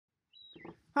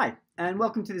Hi, and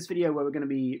welcome to this video where we're going to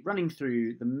be running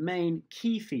through the main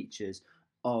key features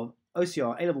of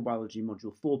OCR A-Level Biology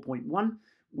Module 4.1,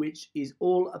 which is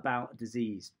all about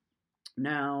disease.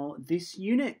 Now, this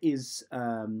unit is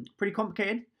pretty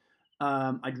complicated.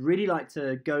 I'd really like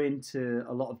to go into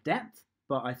a lot of depth,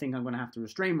 but I think I'm going to have to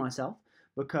restrain myself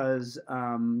because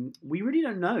we really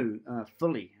don't know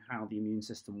fully how the immune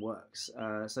system works.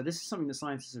 So this is something that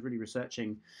scientists are really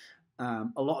researching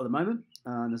a lot at the moment.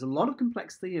 There's a lot of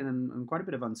complexity and quite a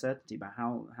bit of uncertainty about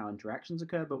how interactions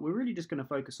occur, but we're really just going to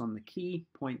focus on the key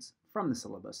points from the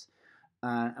syllabus.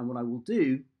 And what I will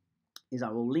do is I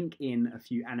will link in a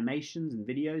few animations and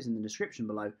videos in the description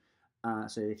below.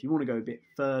 So if you want to go a bit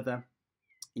further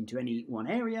into any one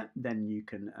area, then you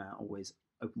can always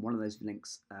open one of those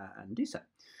links and do so.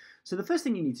 So the first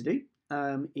thing you need to do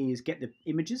is get the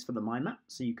images for the mind map.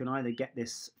 So you can either get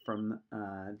this from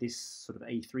this sort of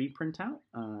A3 printout,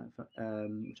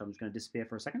 which I'm just going to disappear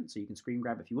for a second, so you can screen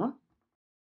grab if you want,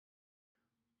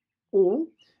 or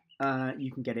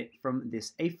you can get it from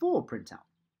this A4 printout.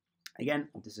 Again,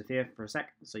 I'll disappear for a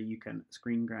sec, so you can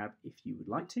screen grab if you would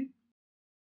like to.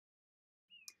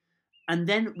 And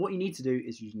then what you need to do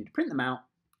is you need to print them out,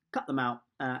 cut them out,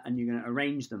 and you're going to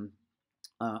arrange them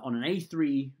on an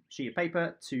A3 sheet of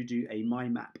paper to do a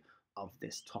mind map of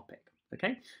this topic.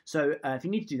 Okay, so if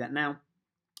you need to do that now,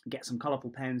 get some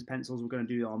colourful pens, pencils. We're going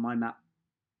to do our mind map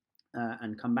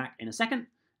and come back in a second, and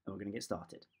we're going to get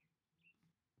started.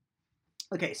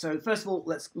 Okay, so first of all,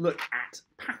 let's look at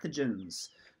pathogens.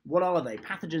 What are they?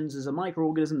 Pathogens is a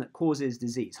microorganism that causes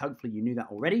disease. Hopefully you knew that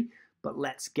already, but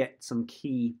let's get some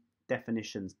key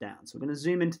definitions down. So we're going to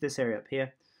zoom into this area up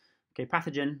here. Okay,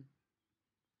 pathogen.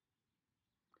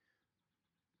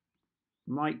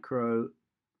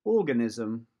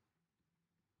 Microorganism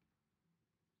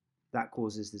that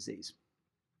causes disease.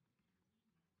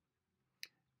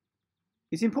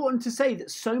 It's important to say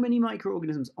that so many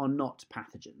microorganisms are not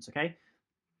pathogens, okay?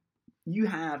 You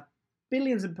have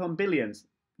billions upon billions,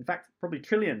 in fact, probably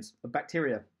trillions of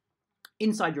bacteria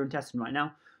inside your intestine right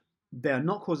now. They're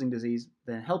not causing disease.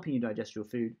 They're helping you digest your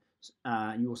food.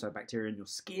 You also have bacteria in your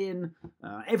skin,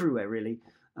 everywhere really.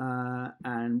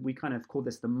 And we kind of call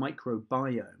this the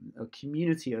microbiome, a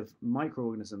community of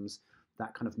microorganisms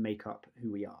that kind of make up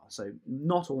who we are. So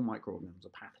not all microorganisms are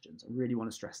pathogens. I really want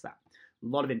to stress that. A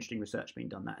lot of interesting research being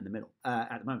done that in the middle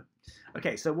at the moment.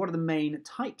 Okay, so what are the main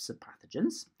types of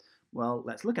pathogens? Well,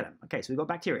 let's look at them. Okay, so we've got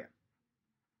bacteria.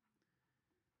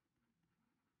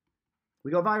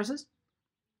 We got viruses.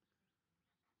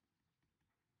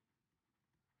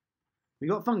 We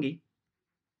got fungi.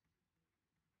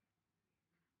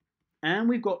 And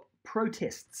we've got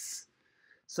protists.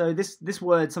 So this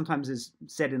word sometimes is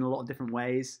said in a lot of different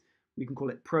ways. We can call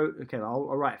it okay, I'll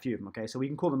write a few of them, okay? So we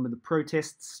can call them the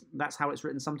protists. That's how it's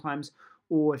written sometimes.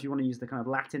 Or if you want to use the kind of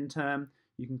Latin term,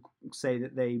 you can say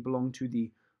that they belong to the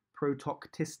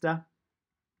Protoctista.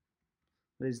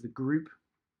 That is the group.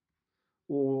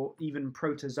 Or even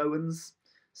protozoans.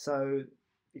 So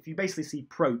if you basically see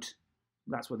prot,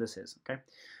 that's what this is, okay?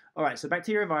 All right, so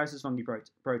bacteria, viruses, fungi,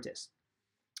 protists.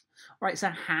 All right, so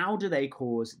how do they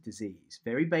cause disease?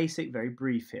 Very basic, very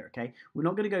brief here, okay? We're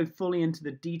not going to go fully into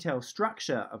the detailed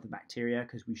structure of the bacteria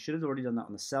because we should have already done that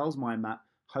on the cells mind map.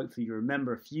 Hopefully you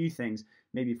remember a few things.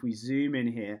 Maybe if we zoom in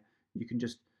here, you can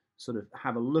just sort of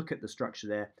have a look at the structure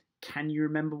there. Can you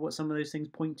remember what some of those things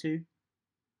point to?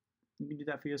 You can do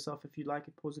that for yourself if you'd like.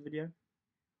 Pause the video.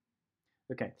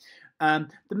 Okay.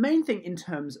 The main thing in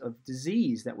terms of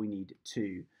disease that we need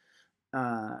to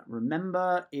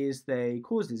remember is they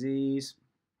cause disease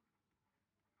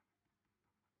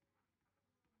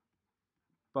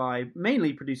by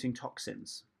mainly producing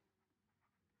toxins.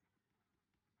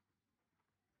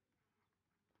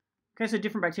 Okay, so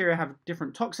different bacteria have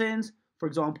different toxins. For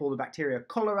example, the bacteria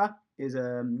cholera is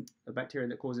a bacteria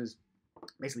that causes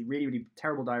basically really, really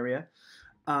terrible diarrhea.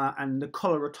 And the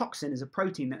cholera toxin is a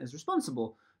protein that is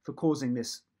responsible for causing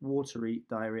this watery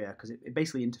diarrhea because it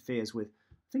basically interferes with,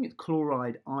 I think it's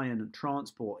chloride ion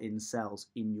transport in cells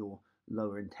in your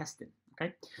lower intestine.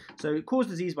 Okay, so it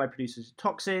causes disease by producing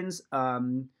toxins.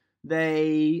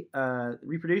 They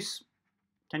reproduce.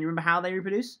 Can you remember how they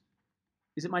reproduce?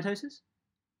 Is it mitosis?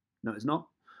 No, it's not.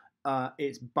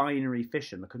 It's binary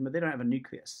fission because they don't have a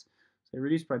nucleus. So they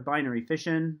reproduce by binary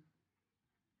fission.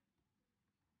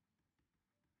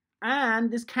 And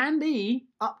this can be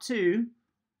up to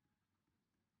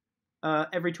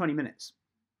every 20 minutes.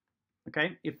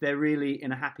 Okay, if they're really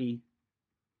in a happy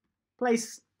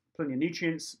place, plenty of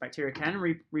nutrients, bacteria can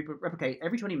replicate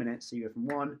every 20 minutes. So you go from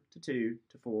 1 to 2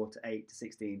 to 4 to 8 to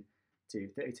 16 to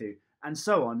 32 and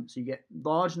so on. So you get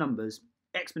large numbers,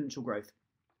 exponential growth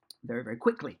very, very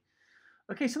quickly.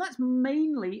 Okay, so that's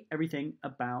mainly everything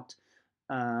about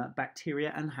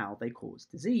bacteria and how they cause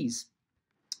disease.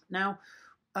 Now,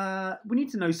 we need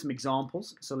to know some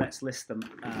examples, so let's list them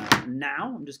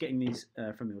now. I'm just getting these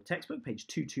from your textbook, page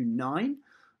 229,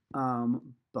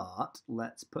 but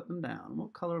let's put them down.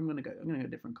 What color I'm going to go? I'm going to go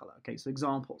a different color. Okay, so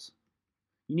examples.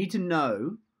 You need to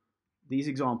know these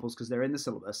examples because they're in the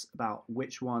syllabus about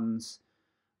which ones,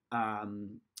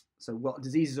 so what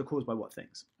diseases are caused by what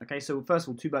things. Okay, so first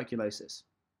of all, tuberculosis.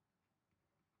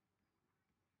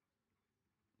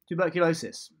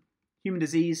 Tuberculosis, human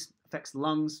disease, affects the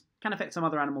lungs, can affect some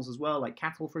other animals as well, like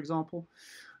cattle, for example.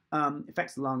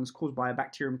 Affects the lungs, caused by a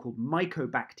bacterium called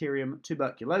Mycobacterium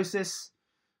tuberculosis.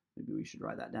 Maybe we should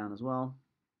write that down as well.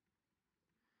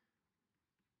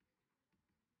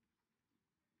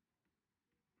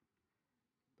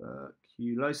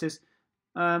 Tuberculosis.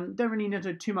 Don't really know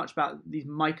too much about these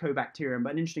Mycobacterium,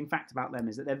 but an interesting fact about them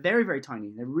is that they're very, very tiny.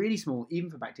 They're really small, even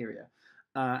for bacteria.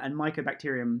 And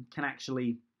Mycobacterium can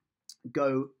actually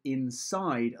go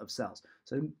inside of cells.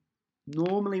 So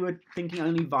normally we're thinking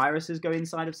only viruses go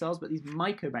inside of cells, but these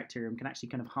Mycobacterium can actually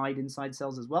kind of hide inside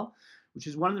cells as well, which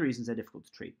is one of the reasons they're difficult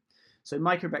to treat. So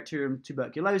Mycobacterium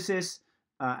tuberculosis,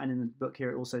 and in the book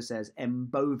here it also says M.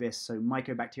 bovis, so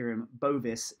Mycobacterium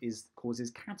bovis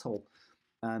causes cattle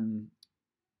to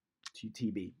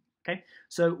TB. Okay,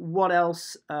 so what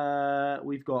else?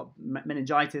 We've got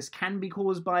meningitis can be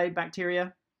caused by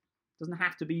bacteria. Doesn't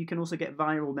have to be. You can also get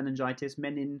viral meningitis.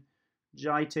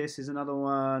 Meningitis is another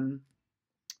one.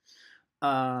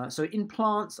 So in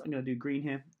plants, I'm going to do green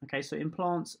here. Okay, so in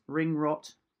plants, ring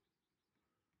rot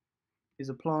is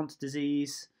a plant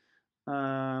disease.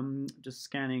 Just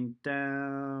scanning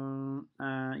down.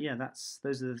 Yeah,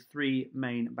 those are the three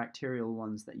main bacterial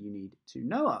ones that you need to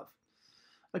know of.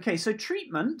 Okay, so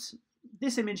treatment.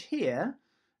 This image here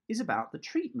is about the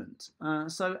treatment.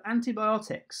 So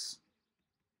antibiotics.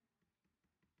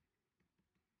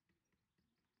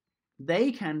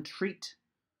 They can treat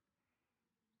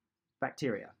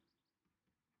bacteria.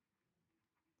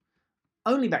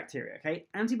 Only bacteria, okay?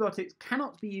 Antibiotics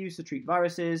cannot be used to treat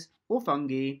viruses or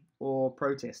fungi or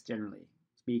protists, generally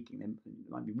speaking. There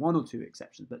might be one or two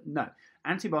exceptions, but no.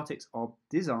 Antibiotics are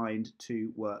designed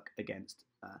to work against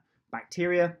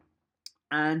bacteria.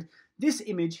 And this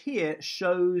image here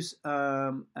shows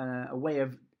a way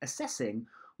of assessing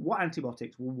what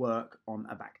antibiotics will work on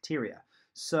a bacteria.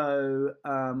 So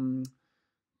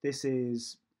this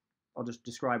is, I'll just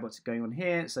describe what's going on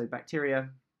here. So bacteria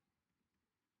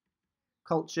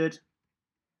cultured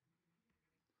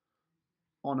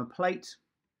on a plate,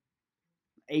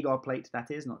 agar plate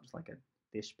that is, not just like a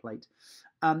dish plate.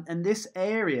 And this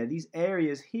area, these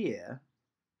areas here,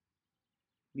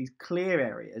 these clear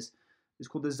areas, is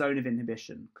called the zone of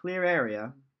inhibition. Clear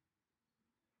area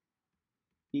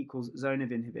equals zone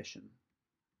of inhibition.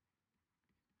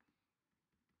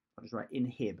 I'll just write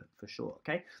inhib for short,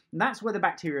 okay? And that's where the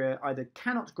bacteria either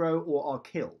cannot grow or are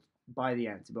killed by the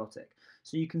antibiotic.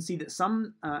 So you can see that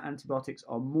some antibiotics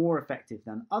are more effective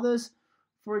than others.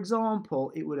 For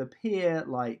example, it would appear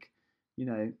like, you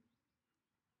know,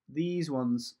 these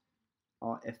ones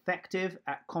are effective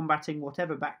at combating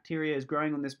whatever bacteria is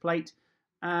growing on this plate,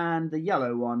 and the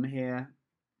yellow one here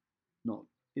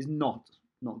is not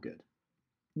good,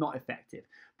 not effective.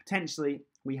 Potentially,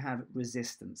 we have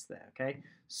resistance there, okay?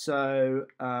 So,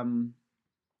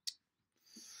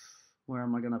 where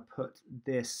am I going to put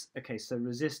this? Okay, so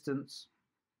resistance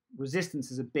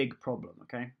is a big problem,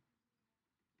 okay?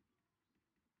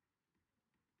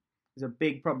 It's a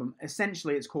big problem.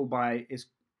 Essentially, it's called is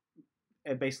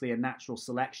basically a natural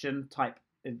selection type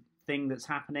of thing that's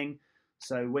happening.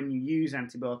 So when you use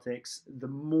antibiotics, the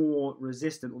more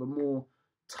resistant or the more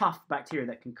tough bacteria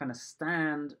that can kind of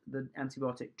stand the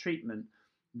antibiotic treatment,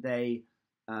 they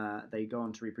go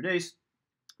on to reproduce,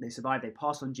 they survive, they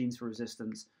pass on genes for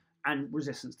resistance, and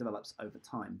resistance develops over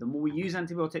time. The more we use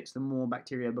antibiotics, the more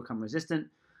bacteria become resistant.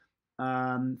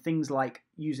 Things like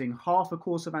using half a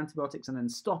course of antibiotics and then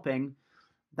stopping,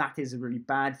 that is a really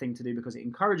bad thing to do because it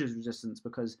encourages resistance,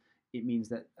 because it means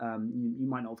that you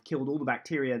might not have killed all the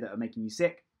bacteria that are making you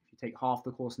sick. If you take half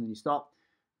the course and then you stop,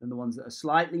 then the ones that are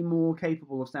slightly more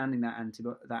capable of standing that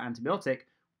antibiotic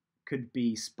could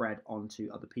be spread onto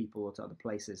other people or to other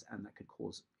places, and that could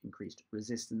cause increased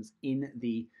resistance in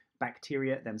the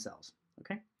bacteria themselves.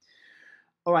 Okay.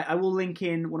 All right, I will link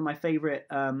in one of my favorite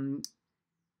not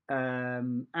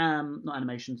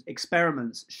animations,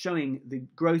 experiments showing the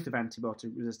growth of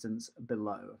antibiotic resistance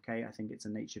below. Okay, I think it's a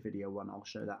Nature video one. I'll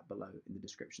show that below in the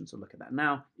description, so look at that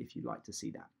now if you'd like to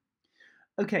see that.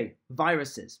 Okay,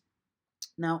 viruses.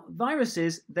 Now,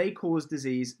 viruses, they cause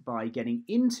disease by getting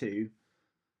into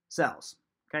cells,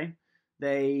 okay?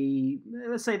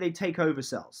 Let's say they take over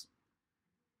cells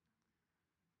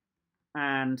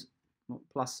and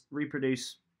plus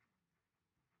reproduce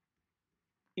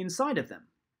inside of them.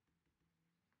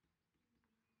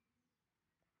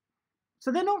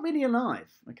 So they're not really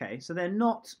alive, okay? So they're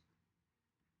not,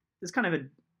 there's kind of a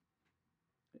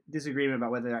disagreement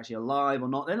about whether they're actually alive or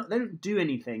not. They don't do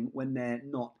anything when they're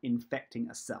not infecting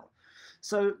a cell.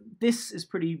 So this is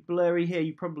pretty blurry here.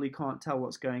 You probably can't tell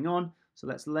what's going on. So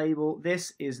let's label,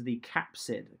 this is the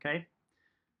capsid, okay?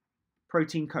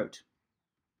 Protein coat.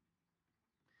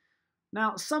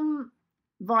 Now, some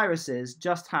viruses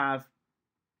just have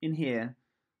in here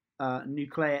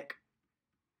nucleic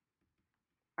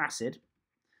acid.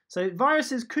 So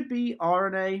viruses could be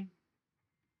RNA,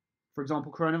 for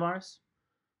example, coronavirus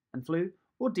and flu,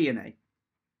 or DNA.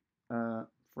 For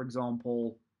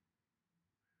example,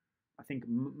 I think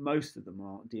most of them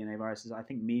are DNA viruses. I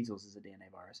think measles is a DNA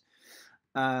virus.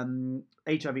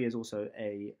 HIV is also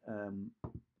a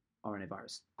RNA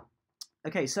virus.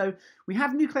 Okay, so we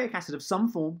have nucleic acid of some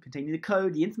form containing the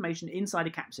code, the information inside a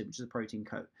capsid, which is a protein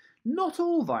code. Not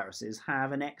all viruses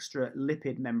have an extra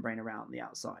lipid membrane around the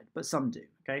outside, but some do.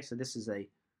 Okay, so this is a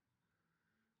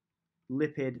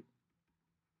lipid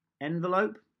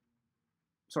envelope.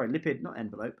 Sorry, lipid, not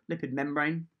envelope, lipid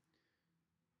membrane.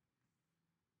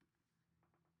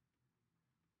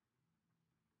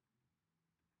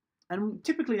 And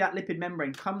typically that lipid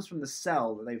membrane comes from the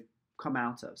cell that they've come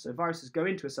out of. So viruses go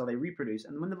into a cell, they reproduce,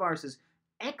 and when the viruses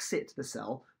exit the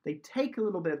cell, they take a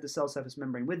little bit of the cell surface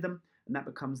membrane with them, and that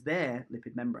becomes their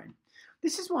lipid membrane.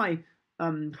 This is why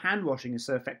hand washing is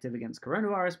so effective against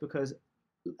coronavirus, because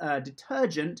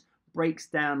detergent breaks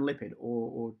down lipid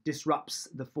or disrupts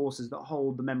the forces that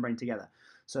hold the membrane together.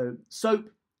 So soap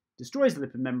destroys the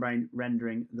lipid membrane,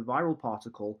 rendering the viral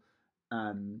particle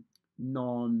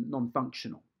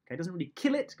non-functional. Okay, it doesn't really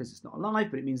kill it because it's not alive,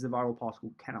 but it means the viral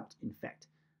particle cannot infect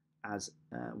as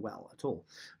well at all.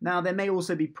 Now, there may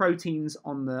also be proteins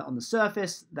on the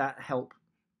surface that help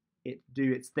it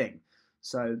do its thing.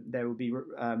 So there will be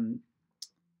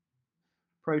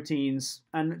proteins,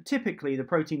 and typically the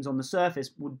proteins on the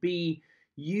surface would be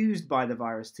used by the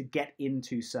virus to get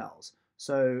into cells.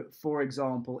 So, for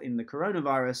example, in the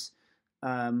coronavirus,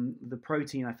 the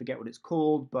protein, I forget what it's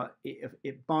called, but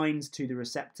it binds to the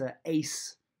receptor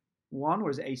ACE1, or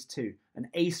is it ACE2? An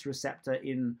ACE receptor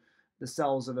in the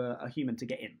cells of a human to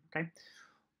get in, okay?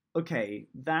 Okay,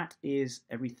 that is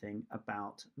everything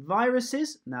about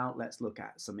viruses. Now let's look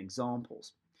at some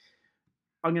examples.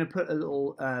 I'm going to put a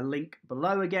little link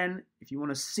below again. If you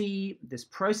want to see this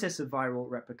process of viral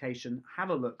replication,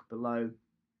 have a look below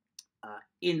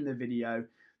in the video.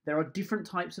 There are different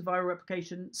types of viral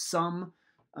replication. Some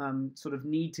sort of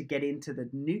need to get into the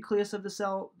nucleus of the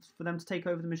cell for them to take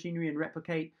over the machinery and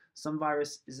replicate. Some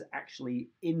viruses actually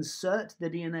insert the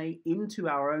DNA into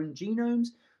our own genomes.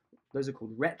 Those are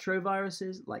called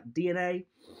retroviruses, like DNA.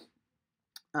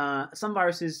 Some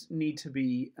viruses need to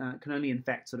be can only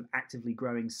infect sort of actively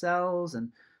growing cells,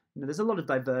 and there's a lot of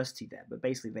diversity there. But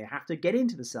basically, they have to get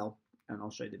into the cell, and I'll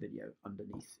show you the video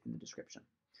underneath in the description.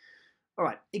 All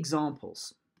right,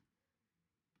 examples.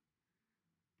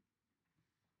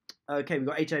 Okay, we've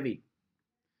got HIV.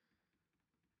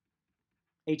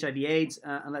 HIV/AIDS,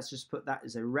 and let's just put that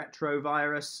as a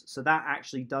retrovirus. So that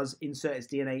actually does insert its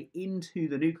DNA into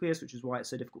the nucleus, which is why it's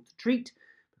so difficult to treat,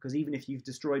 because even if you've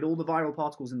destroyed all the viral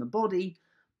particles in the body,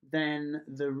 then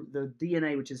the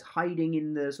DNA, which is hiding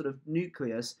in the sort of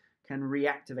nucleus, can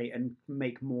reactivate and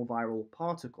make more viral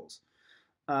particles.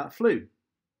 Flu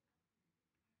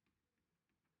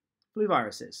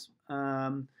viruses.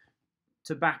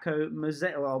 Tobacco,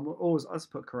 mosaic, well, let's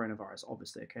put coronavirus,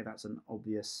 obviously. Okay, that's an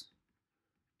obvious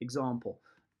example.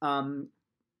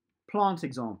 Plant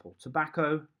example,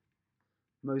 tobacco,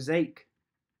 mosaic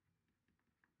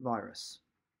virus.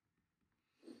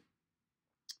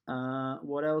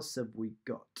 What else have we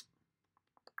got?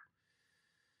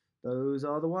 Those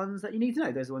are the ones that you need to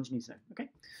know. Those are the ones you need to know. Okay.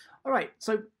 All right.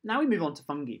 So now we move on to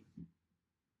fungi.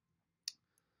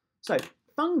 So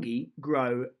fungi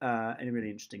grow in a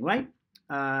really interesting way.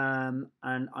 And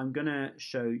I'm going to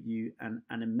show you an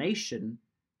animation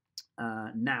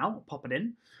now, pop it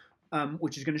in,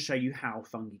 which is going to show you how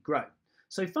fungi grow.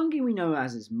 So fungi we know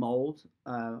as is mold.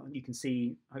 You can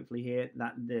see, hopefully here,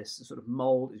 that this sort of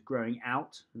mold is growing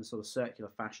out in a sort of circular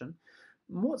fashion.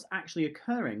 And what's actually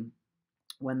occurring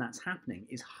when that's happening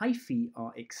is hyphae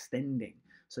are extending.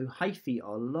 So hyphae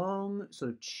are long, sort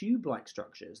of tube-like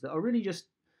structures that are really just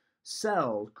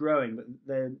cells growing, but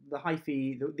the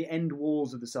hyphae, the end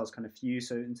walls of the cells kind of fuse.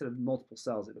 So instead of multiple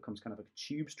cells, it becomes kind of like a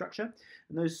tube structure,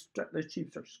 and those tube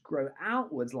structures grow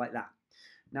outwards like that.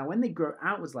 Now, when they grow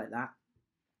outwards like that,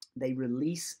 they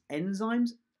release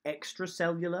enzymes,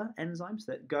 extracellular enzymes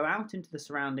that go out into the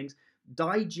surroundings,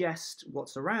 digest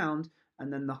what's around,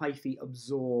 and then the hyphae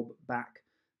absorb back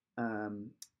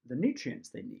the nutrients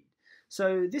they need.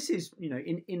 So this is,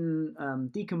 in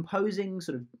decomposing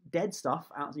sort of dead stuff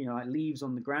out, like leaves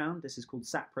on the ground. This is called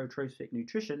saprotrophic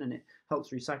nutrition, and it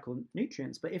helps recycle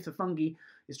nutrients. But if a fungi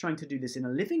is trying to do this in a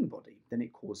living body, then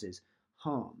it causes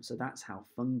harm. So that's how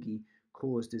fungi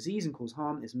cause disease and cause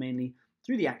harm, is mainly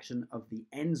through the action of the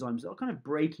enzymes that are kind of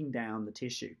breaking down the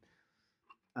tissue.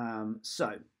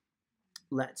 So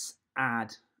let's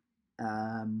add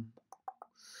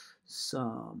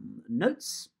some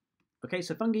notes. Okay,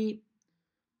 so fungi.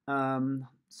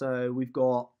 So we've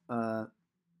got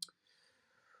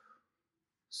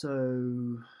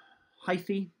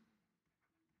hyphae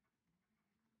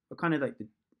are kind of like the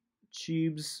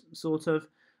tubes, sort of.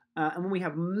 And when we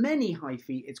have many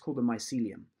hyphae, it's called a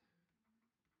mycelium.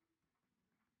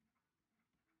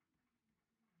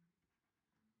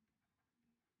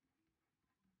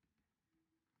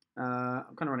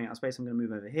 I'm kind of running out of space. I'm going to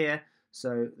move over here.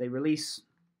 So they release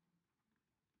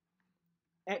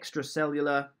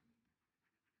extracellular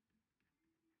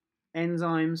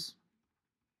enzymes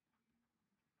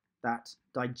that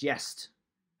digest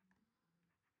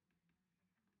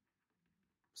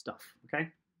stuff, okay?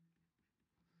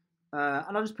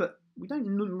 And I'll just put, we don't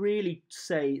really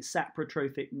say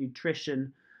saprotrophic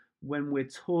nutrition when we're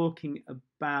talking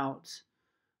about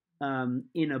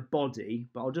in a body,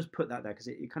 but I'll just put that there because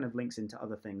it kind of links into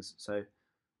other things. So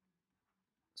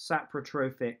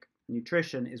saprotrophic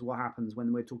nutrition is what happens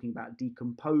when we're talking about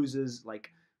decomposers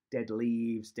like dead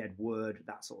leaves, dead wood,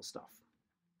 that sort of stuff.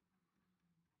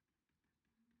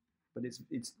 But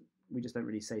we just don't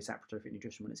really say saprotrophic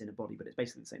nutrition when it's in a body, but it's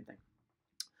basically the same thing.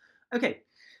 Okay,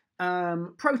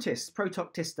 protists,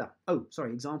 protoctista. Oh,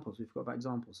 sorry, examples. We forgot about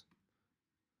examples.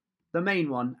 The main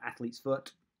one, athlete's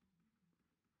foot.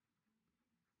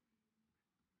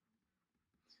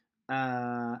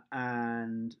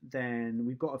 And then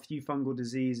we've got a few fungal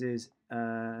diseases.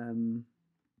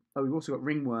 We've also got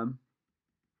ringworm,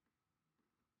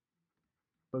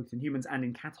 both in humans and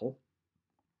in cattle.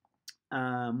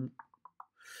 And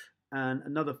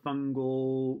another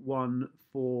fungal one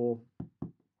for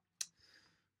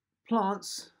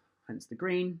plants, hence the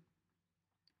green,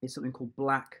 is something called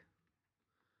black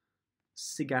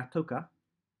sigatoka.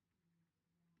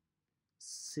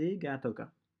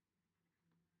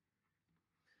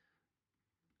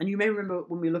 And you may remember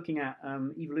when we were looking at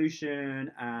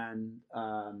evolution and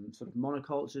sort of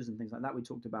monocultures and things like that, we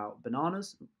talked about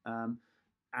bananas.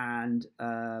 And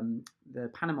the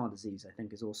Panama disease, I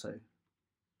think, is also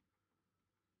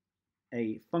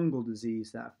a fungal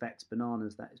disease that affects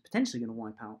bananas that is potentially going to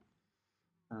wipe out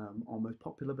our most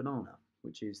popular banana,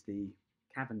 which is the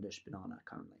Cavendish banana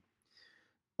currently.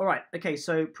 All right, okay,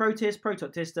 so protist,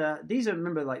 protoctista. These are,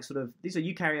 remember, like sort of, these are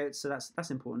eukaryotes, so that's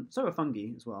important. So are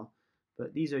fungi as well,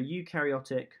 but these are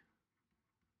eukaryotic,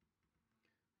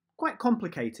 quite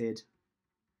complicated,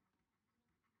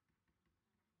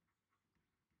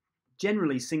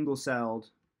 generally single-celled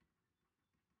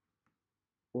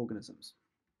organisms.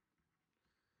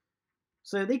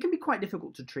 So they can be quite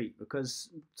difficult to treat because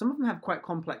some of them have quite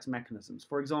complex mechanisms.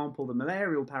 For example, the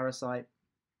malarial parasite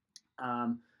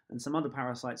and some other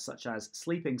parasites such as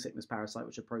sleeping sickness parasite,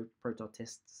 which are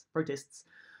protists.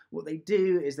 What they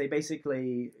do is they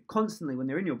basically constantly, when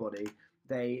they're in your body,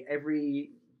 they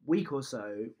every week or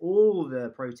so, all the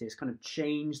protists kind of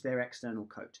change their external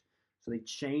coat. So they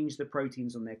change the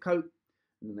proteins on their coat,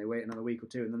 and then they wait another week or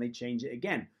two, and then they change it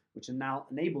again, which now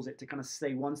enables it to kind of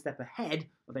stay one step ahead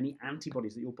of any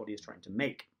antibodies that your body is trying to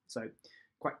make. So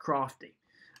quite crafty.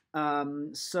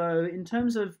 So in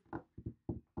terms of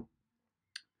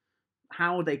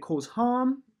how they cause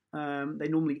harm, they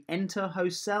normally enter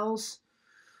host cells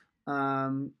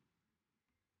and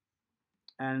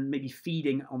maybe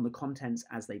feeding on the contents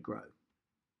as they grow.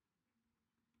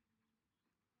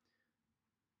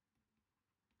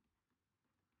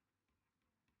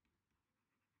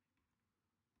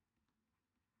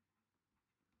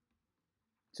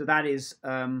 So that is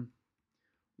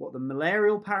what the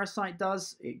malarial parasite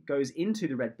does. It goes into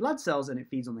the red blood cells and it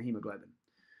feeds on the hemoglobin.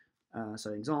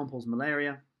 So examples,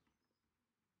 malaria.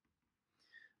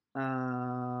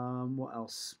 What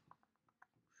else?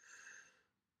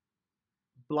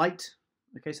 Blight.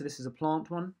 Okay, so this is a plant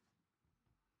one.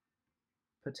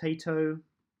 Potato.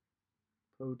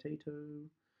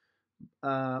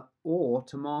 or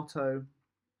tomato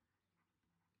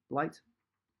blight,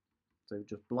 so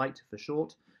just blight for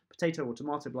short. Potato or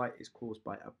tomato blight is caused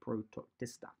by a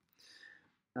protoctista.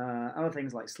 Other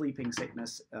things like sleeping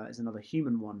sickness is another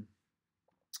human one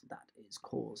that is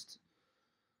caused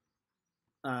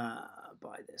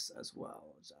by this as well.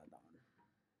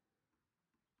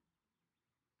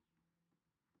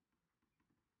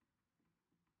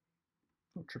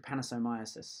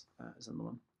 Trypanosomiasis is another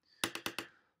one.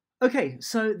 Okay,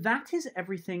 so that is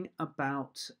everything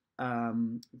about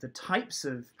the types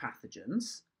of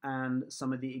pathogens and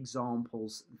some of the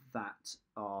examples that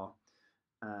are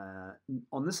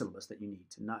on the syllabus that you need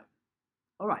to know.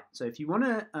 All right, so if you want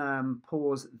to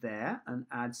pause there and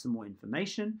add some more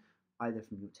information, either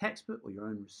from your textbook or your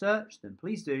own research, then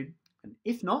please do. And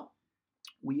if not,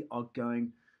 we are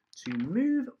going to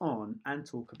move on and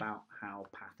talk about how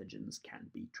pathogens can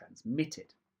be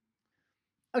transmitted.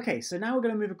 Okay, so now we're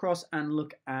going to move across and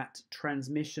look at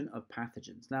transmission of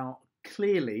pathogens. Now,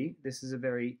 clearly, this is a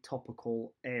very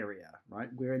topical area, right?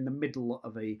 We're in the middle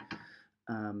of a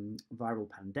viral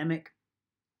pandemic.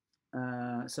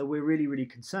 So we're really, really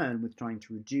concerned with trying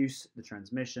to reduce the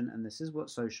transmission, and this is what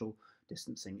social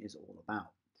distancing is all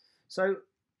about. So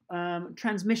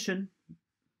transmission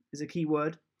is a key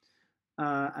word,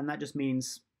 and that just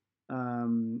means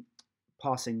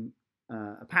passing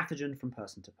a pathogen from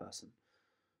person to person.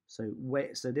 So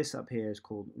this up here is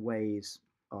called ways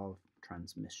of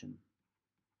transmission.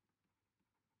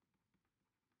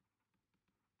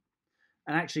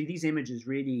 And actually, these images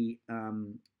really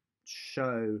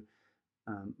show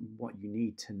what you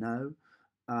need to know.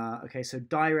 Okay, so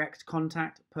direct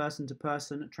contact,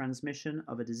 person-to-person transmission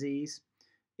of a disease.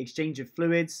 Exchange of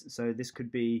fluids, so this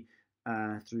could be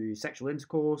through sexual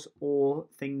intercourse or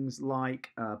things like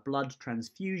blood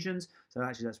transfusions. So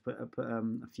actually, let's put a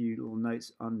few little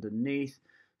notes underneath.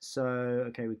 So,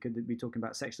 okay, we could be talking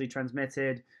about sexually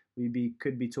transmitted. We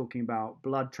could be talking about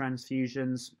blood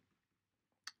transfusions.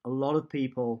 A lot of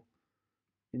people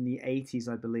in the 80s,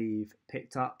 I believe,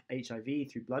 picked up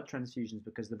HIV through blood transfusions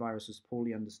because the virus was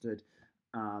poorly understood.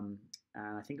 And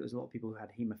I think it was a lot of people who had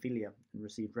haemophilia and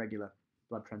received regular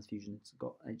blood transfusions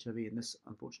got HIV in this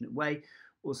unfortunate way.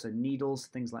 Also needles,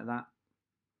 things like that.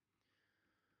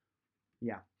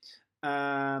 Yeah.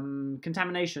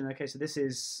 Contamination. Okay, so this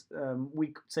is, we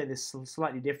could say this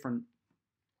slightly different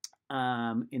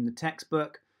in the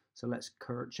textbook. So let's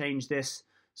change this.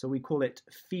 So we call it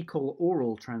fecal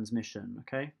oral transmission,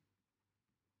 okay?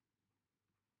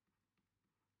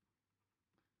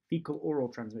 Fecal oral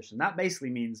transmission. That basically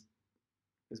means,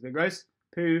 it's a bit gross,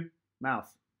 poo, mouth.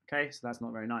 Okay, so that's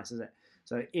not very nice, is it?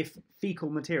 So if fecal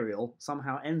material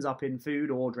somehow ends up in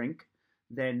food or drink,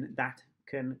 then that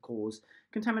can cause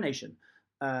contamination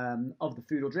of the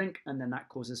food or drink, and then that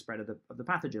causes spread of the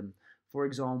pathogen. For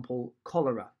example,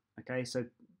 cholera. Okay, so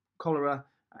cholera,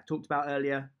 I talked about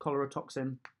earlier, cholera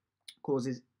toxin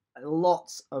causes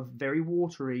lots of very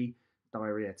watery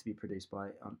diarrhea to be produced by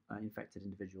infected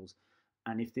individuals.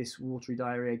 And if this watery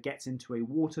diarrhea gets into a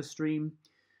water stream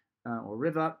or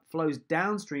river, flows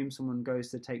downstream, someone goes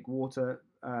to take water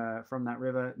from that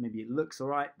river, maybe it looks all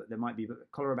right, but there might be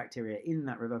cholera bacteria in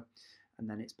that river, and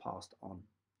then it's passed on.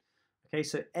 Okay,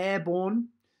 so airborne.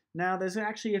 Now, there's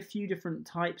actually a few different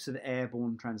types of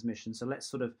airborne transmission, so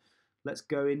let's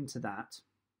go into that.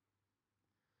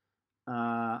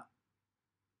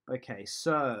 Okay,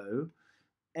 so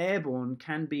airborne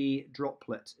can be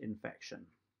droplet infection.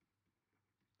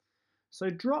 So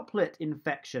droplet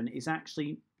infection is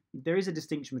actually, there is a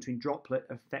distinction between droplet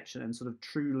infection and sort of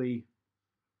truly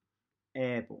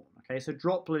airborne. Okay, so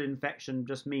droplet infection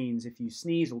just means if you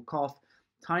sneeze or cough,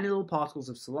 tiny little particles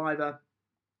of saliva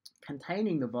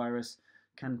containing the virus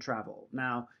can travel.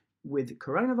 Now, with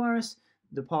coronavirus,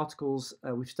 the particles,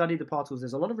 we've studied the particles,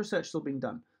 there's a lot of research still being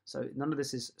done, so none of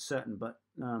this is certain, but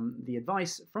the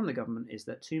advice from the government is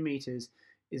that 2 meters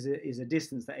is a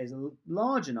distance that is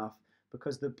large enough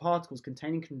because the particles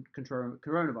containing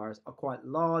coronavirus are quite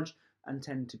large and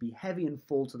tend to be heavy and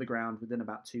fall to the ground within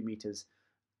about 2 meters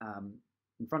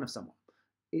in front of someone.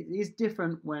 It is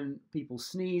different when people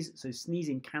sneeze, so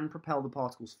sneezing can propel the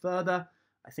particles further.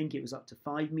 I think it was up to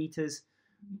 5 meters.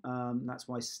 That's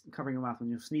why covering your mouth when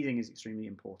you're sneezing is extremely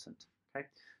important. Okay,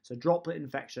 so droplet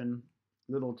infection,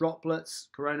 little droplets,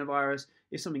 coronavirus.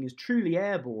 If something is truly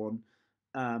airborne,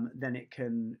 then it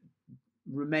can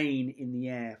remain in the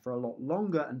air for a lot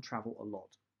longer and travel a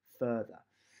lot further.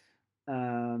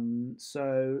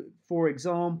 So, for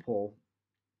example,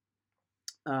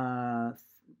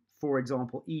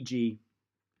 e.g.,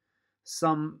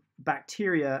 some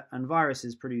bacteria and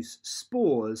viruses produce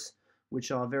spores,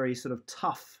 which are very sort of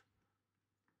tough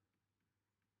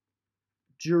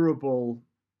durable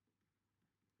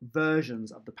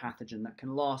versions of the pathogen that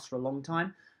can last for a long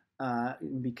time,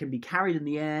 can be carried in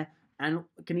the air, and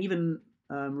can even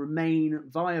remain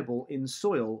viable in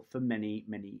soil for many,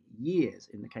 many years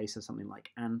in the case of something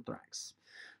like anthrax.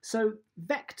 So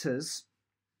vectors,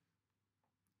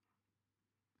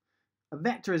 a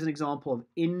vector is an example of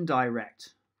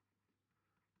indirect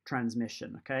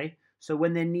transmission, okay? So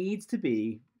when there needs to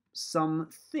be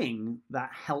something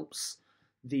that helps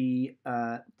the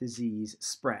disease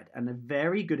spread. And a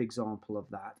very good example of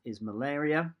that is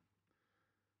malaria,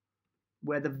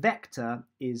 where the vector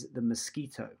is the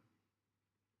mosquito.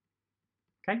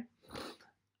 Okay?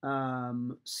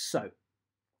 So,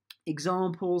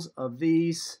 examples of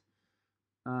these.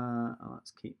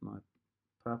 Let's keep my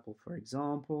purple for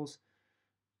examples.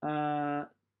 Okay,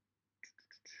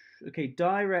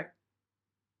 direct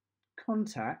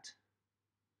contact.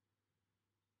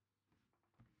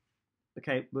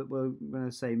 Okay, we're going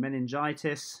to say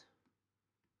meningitis,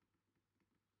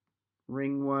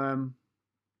 ringworm,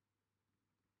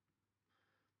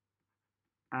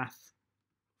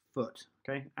 foot.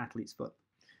 Okay, athlete's foot.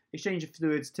 Exchange of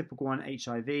fluids, typical one,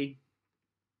 HIV.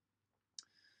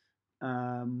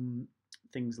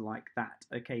 Things like that.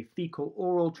 Okay, fecal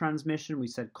oral transmission, we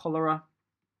said cholera.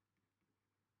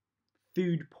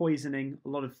 Food poisoning, a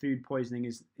lot of food poisoning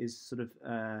is sort of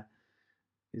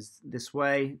is this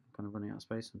way. Kind of running out of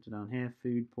space. Onto down here.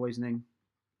 Food poisoning.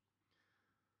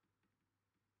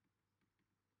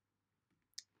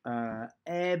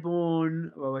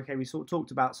 Airborne. Well, okay, we sort of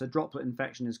talked about. So droplet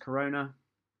infection is corona.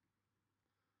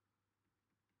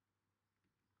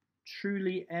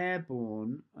 Truly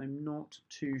airborne, I'm not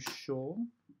too sure.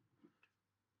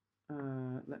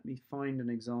 Let me find an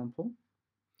example.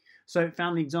 So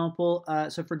found the example.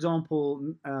 So for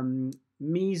example,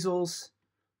 measles.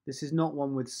 This is not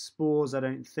one with spores, I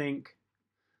don't think.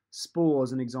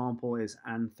 Spores, an example, is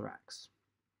anthrax.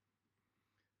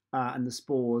 And the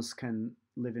spores can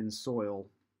live in soil.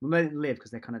 Well, they don't live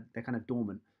because they're kind of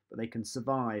dormant, but they can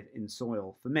survive in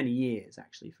soil for many years,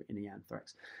 actually, for any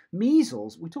anthrax.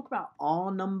 Measles, we talk about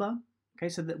R number. Okay,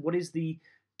 so that what is the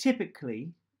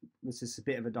typically, this is a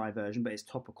bit of a diversion, but it's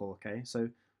topical, okay? So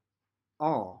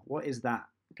R, what is that?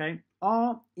 Okay,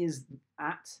 R is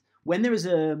at, when there is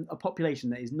a population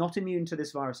that is not immune to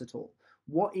this virus at all,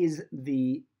 what is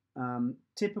the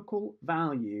typical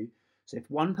value? So if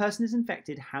one person is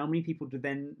infected, how many people do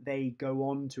then they go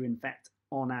on to infect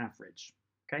on average?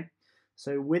 Okay,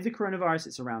 so with the coronavirus,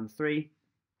 it's around 3.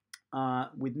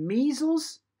 With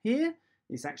measles here,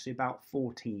 it's actually about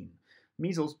 14.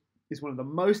 Measles is one of the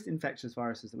most infectious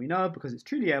viruses that we know of because it's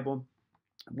truly airborne.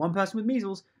 One person with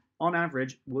measles, on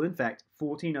average, will infect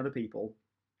 14 other people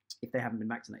if they haven't been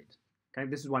vaccinated. Okay,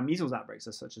 this is why measles outbreaks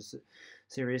are such a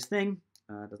serious thing.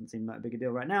 Doesn't seem like a big a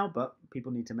deal right now, but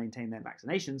people need to maintain their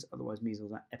vaccinations, otherwise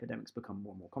measles epidemics become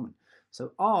more and more common.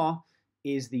 So R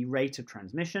is the rate of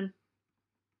transmission.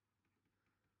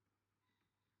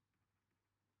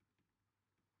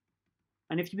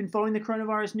 And if you've been following the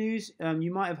coronavirus news,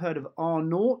 you might have heard of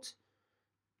R0.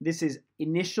 This is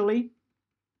initially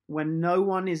when no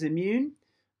one is immune,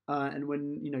 and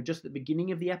when, just at the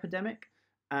beginning of the epidemic.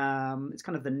 It's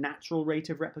kind of the natural rate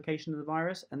of replication of the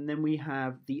virus. And then we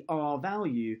have the R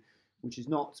value, which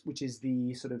is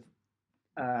the sort of,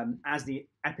 as the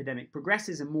epidemic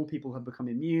progresses and more people have become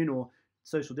immune or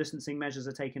social distancing measures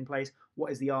are taking place, what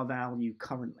is the R value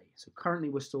currently? So currently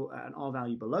we're still at an R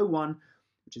value below 1,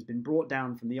 which has been brought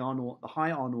down from the R0, the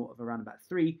high R0 of around about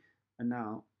 3, and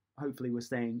now hopefully we're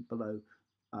staying below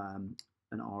an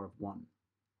R of 1.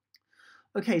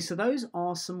 Okay, so those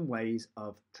are some ways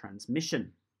of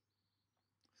transmission.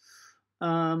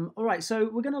 All right, so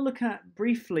we're going to look at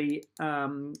briefly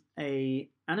a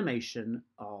animation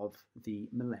of the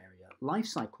malaria life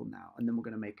cycle now, and then we're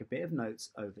going to make a bit of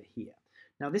notes over here.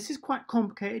 Now, this is quite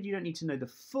complicated. You don't need to know the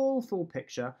full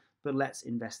picture, but let's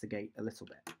investigate a little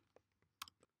bit.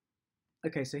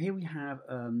 Okay, so here we have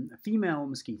a female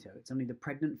mosquito. It's only the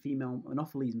pregnant female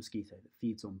Anopheles mosquito that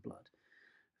feeds on blood.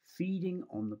 Feeding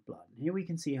on the blood. And here we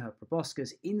can see her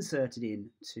proboscis inserted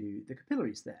into the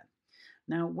capillaries there.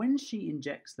 Now, when she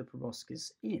injects the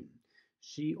proboscis in,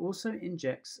 she also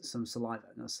injects some saliva.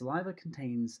 Now, saliva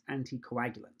contains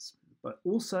anticoagulants, but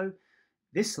also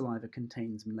this saliva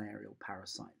contains malarial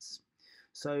parasites.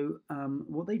 So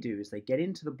what they do is they get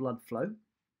into the blood flow,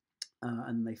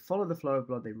 and they follow the flow of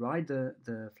blood. They ride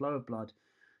the flow of blood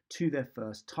to their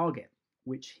first target,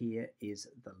 which here is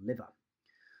the liver.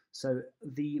 So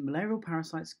the malarial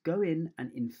parasites go in and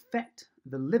infect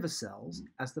the liver cells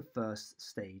as the first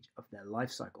stage of their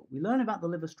life cycle. We learn about the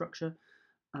liver structure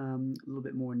a little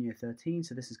bit more in year 13,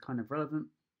 so this is kind of relevant.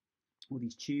 all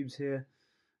these tubes here,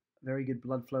 very good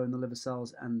blood flow in the liver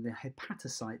cells, and the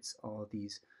hepatocytes are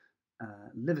these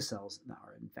liver cells that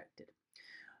are infected.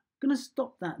 I'm going to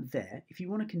stop that there. If you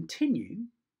want to continue,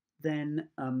 then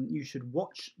you should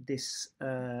watch this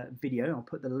video. I'll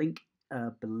put the link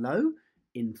below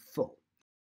in full.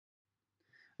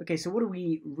 Okay, so what do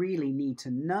we really need to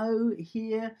know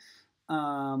here?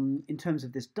 In terms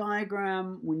of this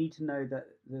diagram, we need to know that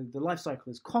the life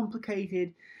cycle is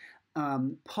complicated.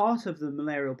 Part of the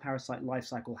malarial parasite life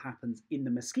cycle happens in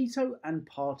the mosquito, and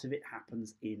part of it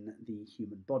happens in the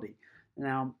human body.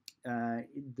 Now,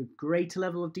 the greater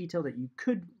level of detail that you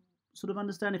could sort of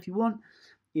understand if you want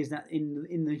is that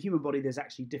in the human body there's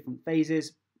actually different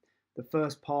phases. The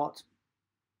first part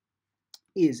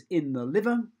is in the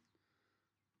liver.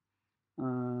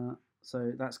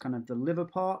 So that's kind of the liver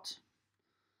part.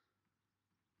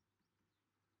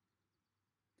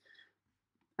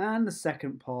 And the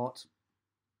second part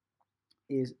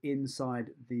is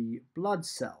inside the blood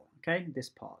cell, okay, this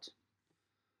part.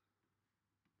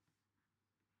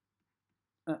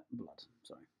 Blood,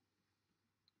 sorry.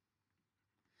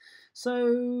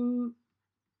 So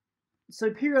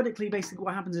periodically, basically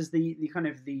what happens is the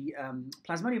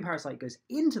Plasmodium parasite goes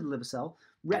into the liver cell,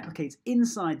 replicates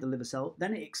inside the liver cell,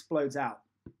 then it explodes out,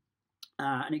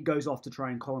 and it goes off to try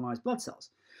and colonize blood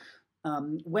cells.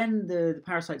 When the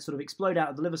parasites sort of explode out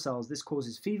of the liver cells, this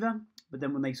causes fever, but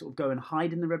then when they sort of go and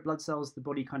hide in the red blood cells, the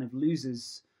body kind of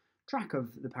loses track of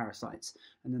the parasites,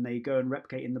 and then they go and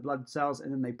replicate in the blood cells,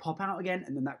 and then they pop out again,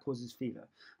 and then that causes fever.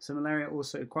 So malaria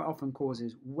also quite often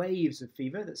causes waves of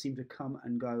fever that seem to come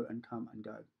and go and come and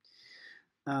go.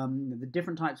 The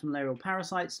different types of malarial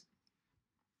parasites.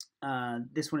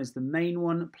 This one is the main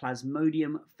one,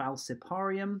 Plasmodium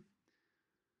falciparum.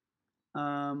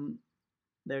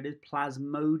 There it is,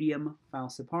 Plasmodium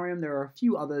falciparum. There are a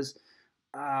few others.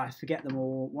 I forget them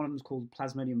all. One of them is called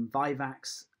Plasmodium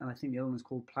vivax, and I think the other one is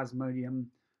called Plasmodium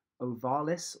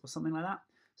ovalis or something like that.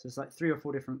 So it's like 3 or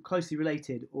 4 different closely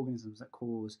related organisms that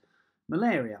cause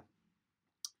malaria.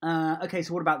 Okay,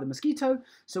 so what about the mosquito?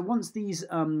 So once these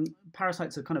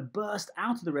parasites are kind of burst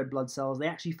out of the red blood cells, they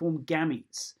actually form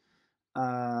gametes.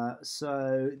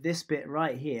 So this bit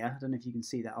right here, I don't know if you can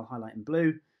see that, I'll highlight in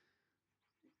blue.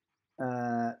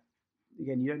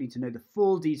 Again, you don't need to know the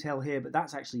full detail here, but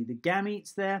that's actually the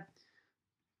gametes there.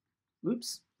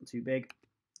 Oops, too big.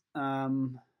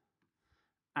 And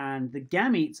the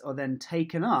gametes are then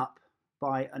taken up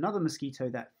by another mosquito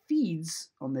that feeds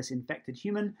on this infected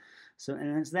human. So,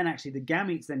 and it's then actually the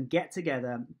gametes then get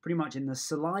together pretty much in the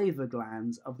saliva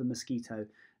glands of the mosquito,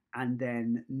 and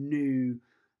then new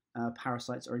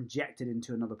parasites are injected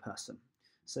into another person.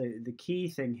 So the key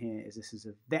thing here is this is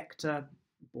a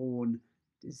vector-borne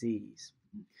disease.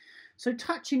 So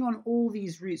touching on all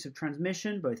these routes of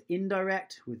transmission, both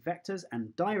indirect with vectors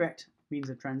and direct means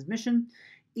of transmission,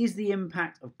 is the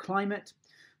impact of climate.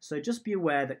 So just be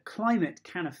aware that climate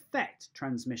can affect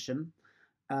transmission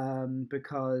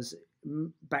because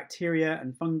bacteria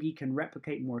and fungi can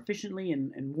replicate more efficiently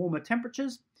in warmer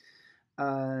temperatures.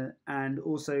 And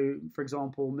also, for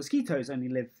example, mosquitoes only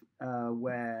live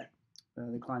where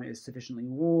the climate is sufficiently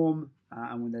warm,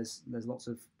 and when there's lots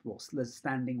of there's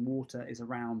standing water is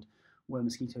around where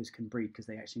mosquitoes can breed, because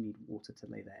they actually need water to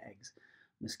lay their eggs.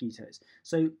 Mosquitoes.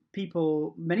 So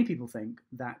many people think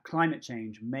that climate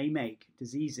change may make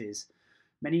diseases,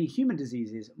 many human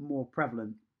diseases, more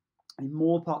prevalent in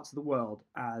more parts of the world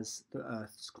as the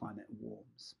Earth's climate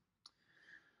warms.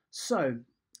 So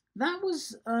that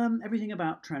was everything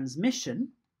about transmission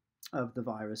of the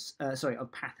virus,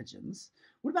 of pathogens.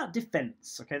 What about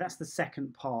defense? Okay, that's the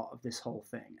second part of this whole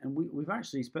thing. And we've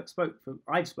actually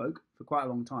I've spoke for quite a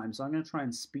long time, so I'm going to try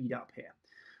and speed up here.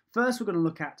 First, we're going to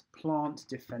look at plant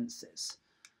defenses.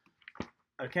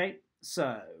 Okay,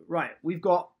 so, right, we've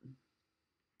got,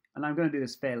 and I'm going to do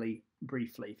this fairly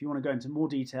briefly. If you want to go into more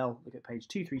detail, look at page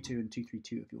 232 and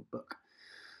 232 of your book.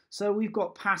 So we've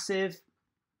got passive,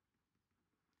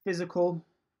 physical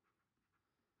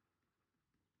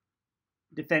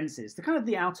defenses, the kind of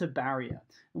the outer barrier.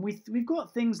 And we've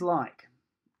got things like,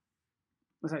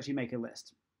 let's actually make a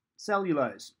list.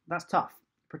 Cellulose, that's tough,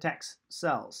 protects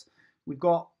cells. We've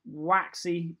got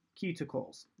waxy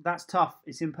cuticles, that's tough,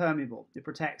 it's impermeable, it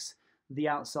protects the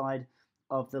outside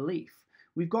of the leaf.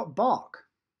 We've got bark,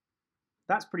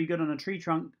 that's pretty good on a tree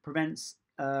trunk, prevents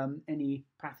any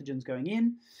pathogens going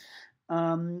in.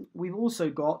 We've also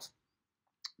got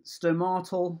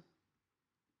stomatal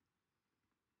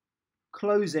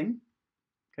closing.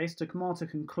 Okay, stomata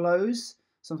can close.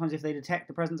 Sometimes if they detect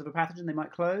the presence of a pathogen, they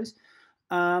might close.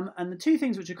 And the two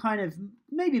things which are kind of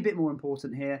maybe a bit more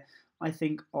important here, I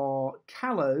think, are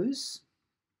callose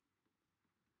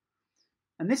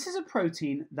And this is a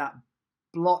protein that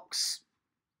blocks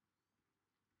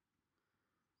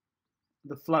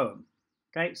the phloem.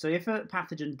 Okay, so if a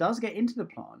pathogen does get into the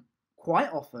plant,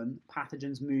 quite often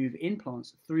pathogens move in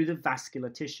plants through the vascular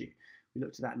tissue. We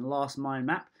looked at that in the last mind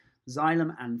map,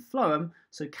 xylem and phloem.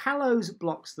 So callose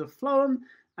blocks the phloem,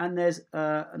 and there's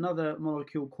another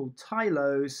molecule called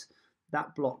tylose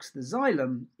that blocks the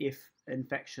xylem if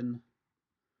infection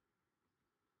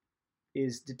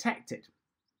is detected.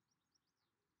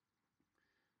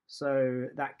 So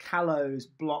that callose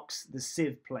blocks the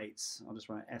sieve plates. I'll just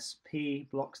write SP,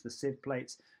 blocks the sieve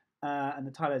plates. And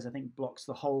the tylose, I think, blocks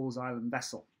the whole xylem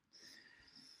vessel.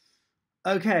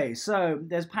 Okay, so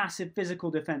there's passive physical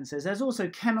defenses. There's also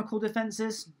chemical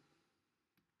defenses.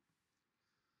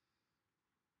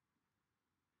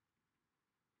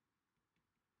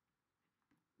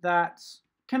 That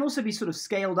can also be sort of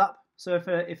scaled up. So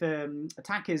if an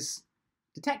attack is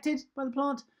detected by the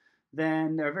plant,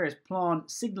 then there are various plant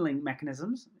signaling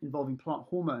mechanisms involving plant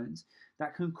hormones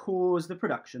that can cause the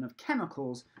production of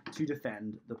chemicals to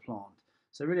defend the plant.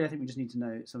 So really, I think we just need to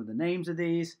know some of the names of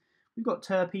these. We've got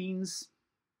terpenes,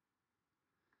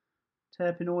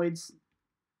 terpenoids.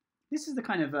 This is the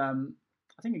kind of,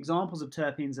 I think examples of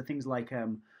terpenes are things like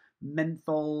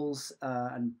menthols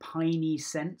and piney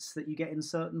scents that you get in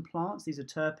certain plants. These are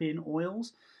terpene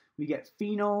oils. We get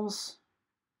phenols.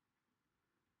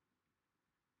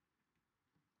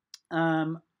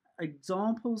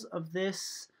 Examples of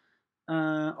this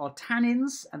are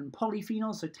tannins and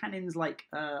polyphenols. So tannins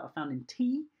are found in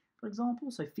tea, for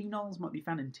example. So phenols might be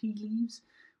found in tea leaves.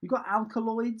 We've got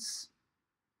alkaloids.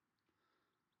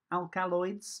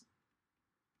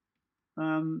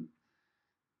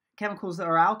 Chemicals that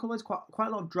are alkaloids. Quite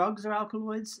a lot of drugs are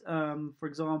alkaloids. For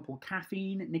example,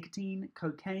 caffeine, nicotine,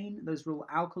 cocaine. Those are all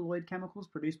alkaloid chemicals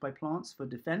produced by plants for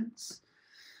defense.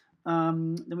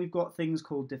 Then we've got things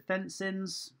called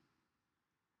defensins.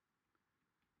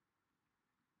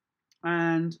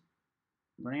 And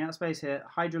running out of space here,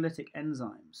 hydrolytic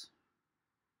enzymes.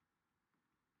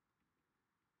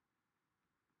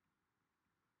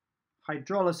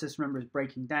 Hydrolysis, remember, is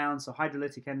breaking down. So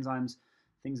hydrolytic enzymes,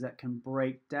 things that can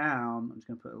break down. I'm just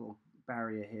going to put a little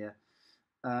barrier here.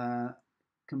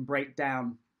 Can break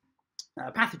down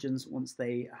pathogens once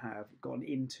they have gone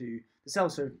into the cell,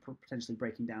 so potentially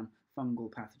breaking down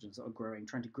fungal pathogens that are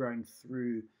trying to growing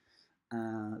through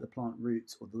the plant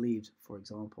roots or the leaves, for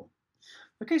example.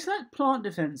 Okay, so that plant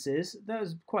defenses, that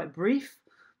was quite brief.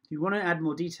 If you want to add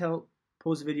more detail,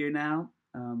 pause the video now,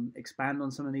 expand on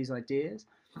some of these ideas.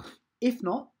 If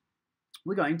not,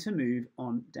 we're going to move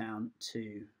on down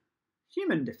to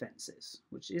human defenses,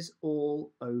 which is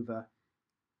all over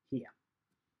here.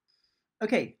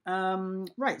 Okay,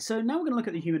 right, so now we're going to look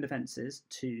at the human defenses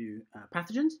to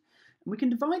pathogens. And we can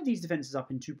divide these defenses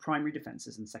up into primary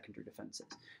defenses and secondary defenses.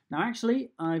 Now,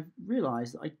 actually, I've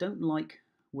realized that I don't like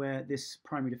where this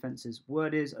primary defenses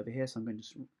word is over here, so I'm going to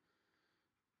just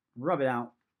rub it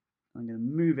out. I'm going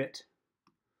to move it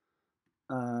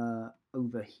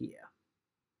over here.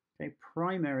 Okay,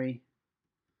 primary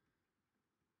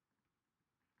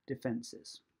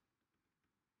defenses.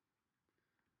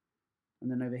 And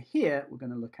then over here, we're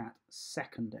going to look at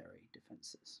secondary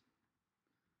defenses.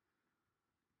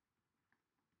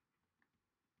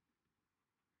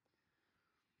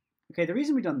 Okay, the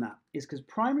reason we've done that is because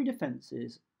primary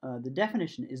defenses, the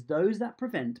definition is those that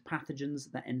prevent pathogens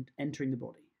that entering the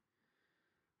body.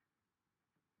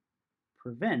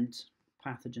 Prevent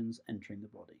pathogens entering the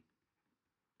body.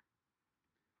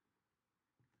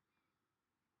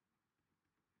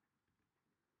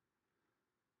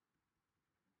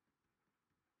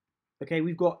 Okay,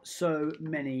 we've got so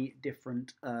many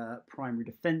different primary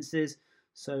defenses,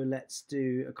 so let's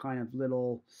do a kind of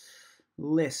little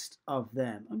list of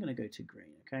them. I'm going to go to green.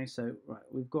 Okay, so right,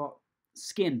 we've got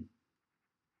skin.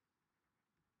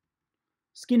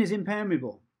 Skin is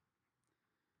impermeable.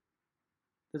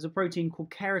 There's a protein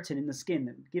called keratin in the skin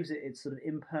that gives it its sort of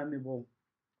impermeable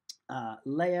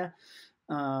layer.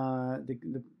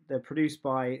 They're produced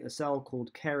by a cell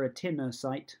called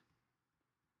keratinocyte.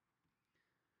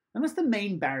 And that's the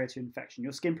main barrier to infection.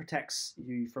 Your skin protects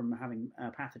you from having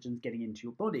pathogens getting into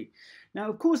your body. Now,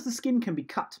 of course, the skin can be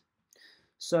cut.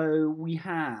 So we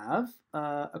have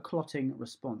a clotting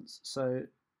response. So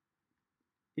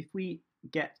if we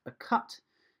get a cut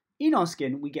in our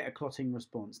skin, we get a clotting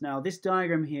response. Now, this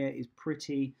diagram here is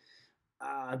pretty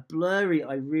blurry,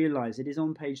 I realize. It is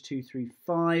on page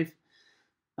 235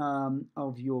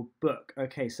 of your book.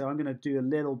 Okay, so I'm going to do a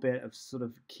little bit of sort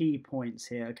of key points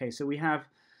here. Okay, so we have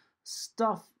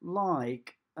stuff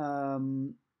like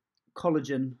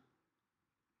collagen,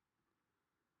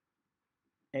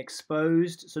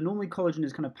 exposed. So normally collagen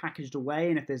is kind of packaged away,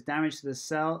 and if there's damage to the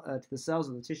cells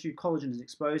or the tissue, collagen is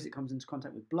exposed. It comes into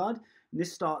contact with blood, and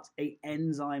this starts an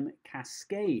enzyme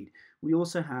cascade. We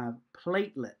also have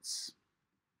platelets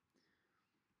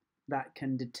that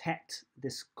can detect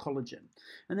this collagen,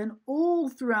 and then all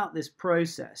throughout this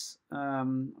process,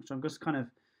 which I'm just kind of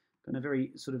going to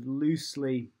very sort of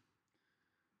loosely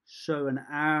show an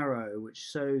arrow which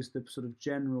shows the sort of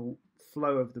general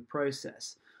flow of the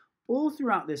process. All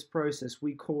throughout this process,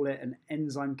 we call it an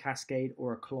enzyme cascade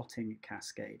or a clotting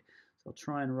cascade. So I'll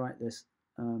try and write this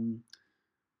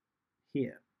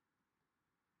here.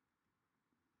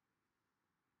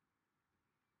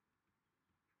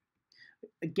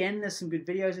 Again, there's some good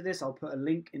videos of this. I'll put a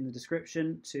link in the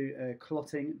description to a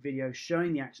clotting video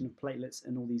showing the action of platelets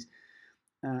and all these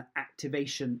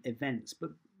activation events.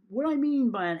 But what I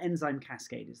mean by an enzyme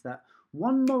cascade is that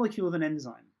one molecule of an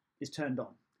enzyme is turned on,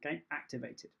 okay,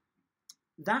 activated.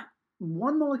 That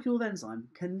one molecule of enzyme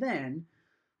can then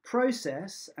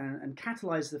process and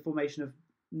catalyze the formation of,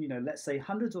 let's say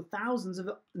hundreds or thousands of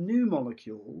new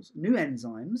molecules, new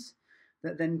enzymes,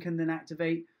 that then can then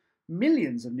activate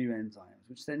millions of new enzymes,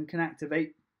 which then can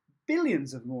activate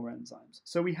billions of more enzymes.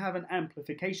 So we have an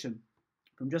amplification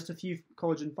from just a few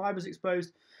collagen fibers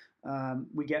exposed.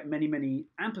 We get many, many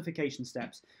amplification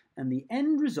steps, and the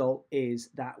end result is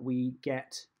that we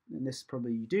get, and this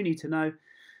probably you do need to know,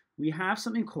 we have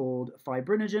something called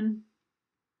fibrinogen.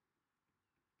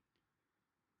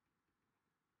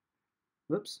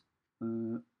 Whoops.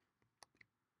 Yeah,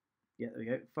 there we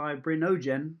go.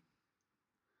 Fibrinogen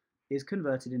is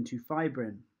converted into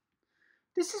fibrin.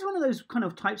 This is one of those kind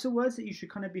of types of words that you should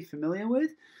kind of be familiar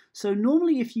with. So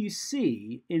normally if you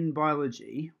see in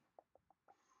biology,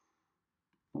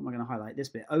 what am I going to highlight? This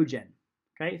bit, ogen.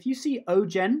 Okay, if you see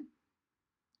ogen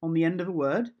on the end of a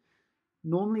word,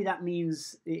 normally that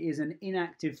means it is an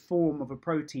inactive form of a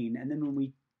protein, and then when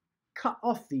we cut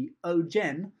off the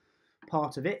ogen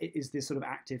part of it, it is this sort of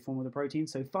active form of the protein.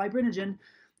 So fibrinogen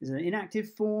is an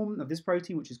inactive form of this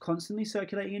protein which is constantly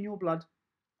circulating in your blood,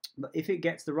 but if it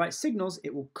gets the right signals,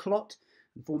 it will clot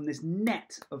and form this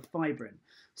net of fibrin.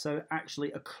 So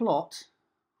actually a clot,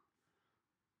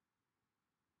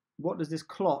 what does this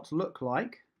clot look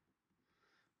like?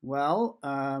 Well,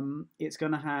 it's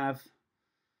going to have,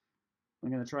 I'm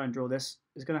going to try and draw this,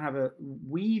 it's going to have a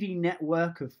weavy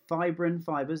network of fibrin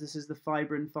fibers. This is the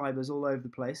fibrin fibers all over the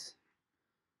place.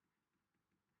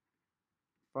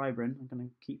 Fibrin, I'm going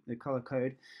to keep the color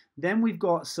code. Then we've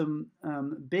got some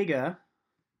bigger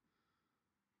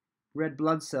red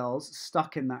blood cells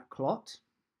stuck in that clot.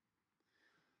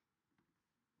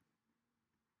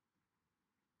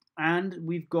 And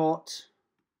we've got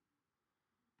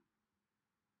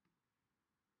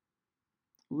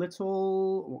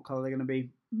little, what color are they going to be?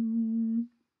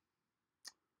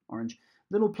 Orange.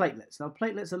 Little platelets. Now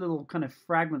platelets are little kind of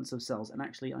fragments of cells, and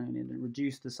actually I'm going to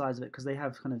reduce the size of it because they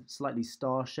have kind of slightly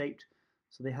star-shaped,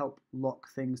 so they help lock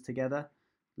things together.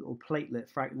 Little platelet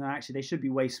fragments. Now actually they should be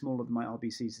way smaller than my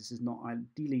RBCs. This is not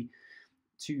ideally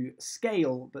to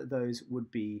scale, but those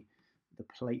would be the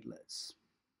platelets.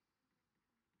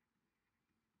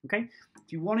 Okay,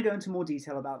 if you want to go into more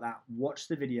detail about that, watch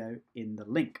the video in the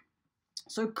link.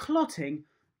 So clotting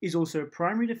is also a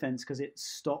primary defense because it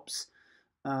stops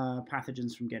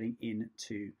pathogens from getting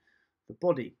into the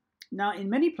body. Now, in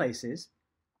many places,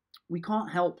 we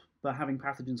can't help but having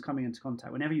pathogens coming into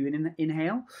contact. Whenever you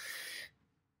inhale,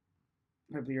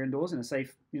 hopefully you're indoors in a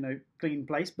safe, clean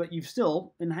place, but you've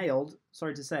still inhaled,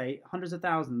 sorry to say, hundreds of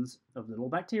thousands of little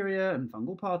bacteria and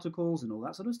fungal particles and all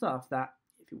that sort of stuff that,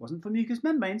 if it wasn't for mucous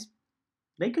membranes,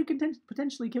 they could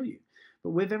potentially kill you.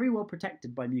 But we're very well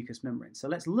protected by mucous membranes. So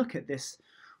let's look at this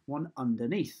one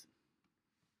underneath.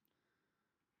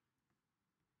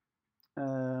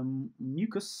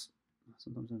 Mucus,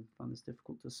 sometimes I find this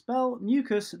difficult to spell,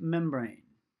 mucous membrane.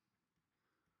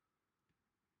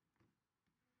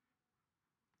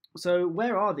 So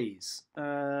where are these?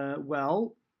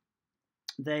 Well,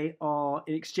 they are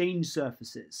exchange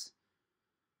surfaces.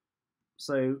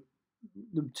 So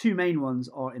the two main ones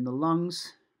are in the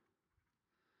lungs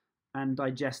and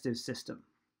digestive system.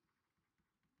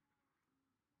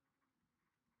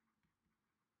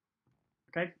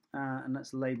 Okay, and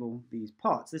let's label these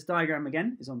parts. This diagram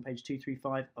again is on page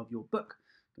 235 of your book.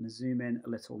 I'm going to zoom in a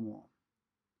little more.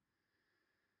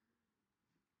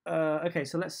 Okay,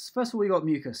 so first of all, we got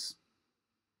mucus.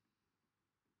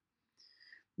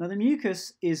 Now the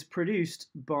mucus is produced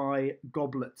by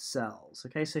goblet cells.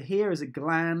 Okay, so here is a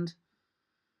gland.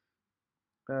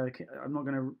 Okay, I'm not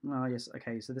going to, yes,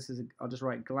 okay, so this is, I'll just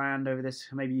write gland over this.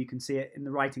 Maybe you can see it in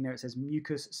the writing there. It says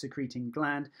mucus secreting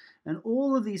gland. And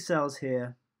all of these cells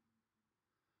here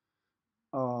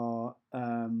are,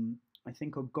 I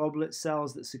think, are goblet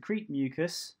cells that secrete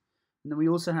mucus. And then we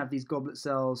also have these goblet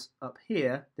cells up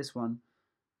here, this one,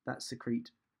 that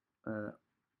secrete more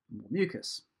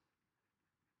mucus.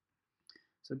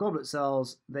 So goblet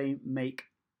cells, they make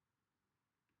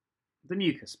the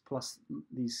mucus, plus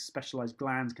these specialized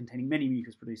glands containing many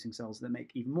mucus-producing cells that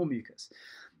make even more mucus.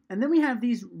 And then we have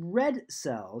these red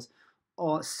cells,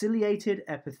 or ciliated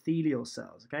epithelial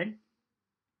cells, okay?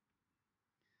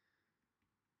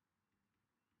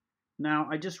 Now,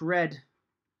 I just read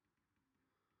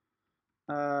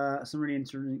some really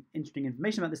interesting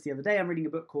information about this the other day. I'm reading a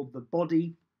book called The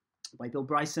Body by Bill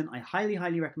Bryson. I highly,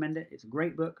 highly recommend it. It's a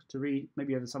great book to read,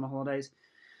 maybe over the summer holidays.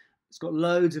 It's got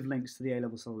loads of links to the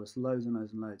A-level syllabus, loads and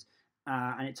loads and loads.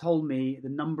 And it told me the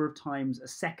number of times a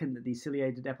second that these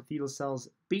ciliated epithelial cells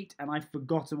beat, and I've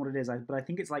forgotten what it is, but I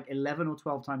think it's like 11 or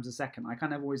 12 times a second. I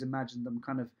kind of always imagined them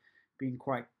kind of being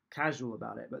quite casual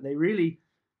about it, but they really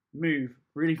move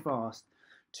really fast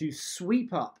to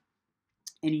sweep up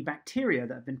any bacteria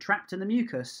that have been trapped in the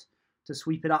mucus, to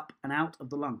sweep it up and out of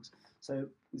the lungs. So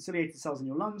the ciliated cells in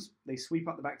your lungs, they sweep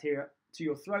up the bacteria to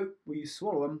your throat where you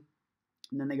swallow them,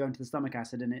 and then they go into the stomach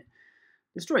acid and it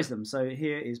destroys them. So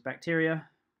here is bacteria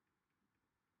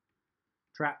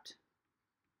trapped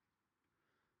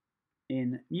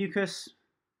in mucus.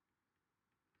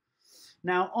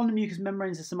 Now, on the mucous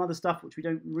membranes, there's some other stuff which we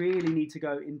don't really need to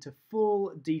go into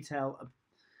full detail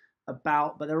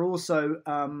about, but there are also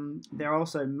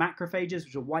macrophages,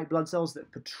 which are white blood cells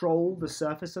that patrol the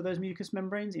surface of those mucous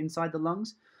membranes inside the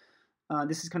lungs.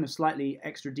 This is kind of slightly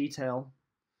extra detail.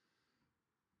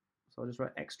 So I'll just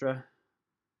write extra.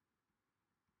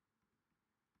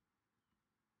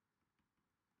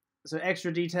 So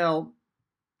extra detail,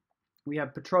 we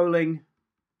have patrolling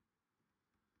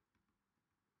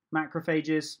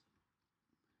macrophages,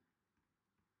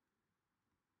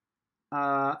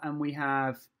 and we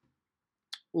have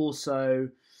also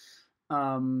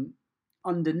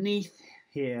underneath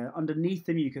here, underneath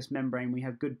the mucous membrane, we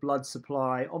have good blood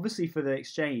supply. Obviously for the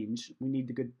exchange, we need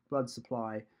the good blood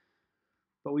supply,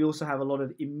 but we also have a lot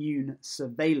of immune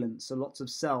surveillance, so lots of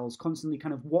cells constantly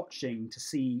kind of watching to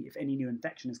see if any new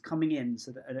infection is coming in,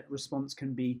 so that a response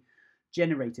can be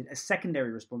generated, a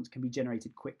secondary response can be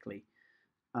generated quickly.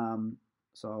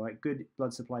 So like good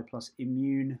blood supply plus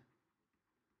immune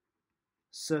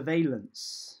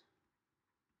surveillance.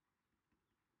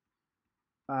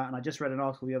 And I just read an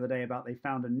article the other day about they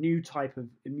found a new type of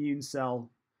immune cell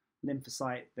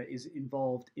lymphocyte that is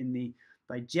involved in the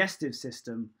digestive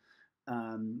system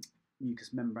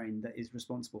mucous membrane that is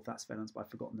responsible for that surveillance, but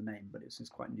I've forgotten the name, but it's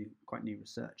just quite new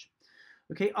research.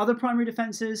 Okay, other primary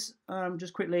defenses,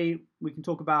 just quickly, we can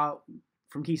talk about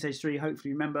from Key Stage 3,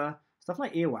 hopefully remember, stuff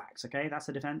like earwax, okay, that's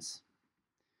a defense.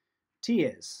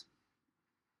 Tears.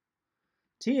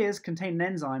 Tears contain an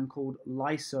enzyme called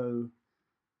lysozyme,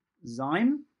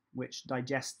 which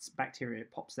digests bacteria,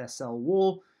 it pops their cell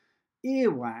wall.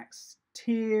 Earwax,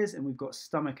 tears, and we've got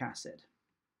stomach acid.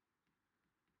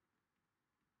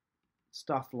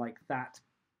 Stuff like that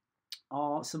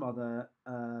are some other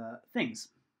things.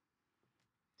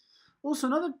 Also,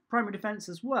 another primary defense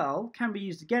as well can be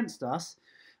used against us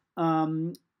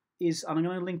is, and I'm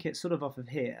going to link it sort of off of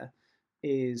here,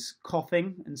 is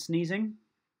coughing and sneezing.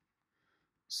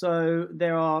 So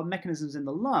there are mechanisms in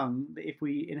the lung that if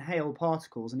we inhale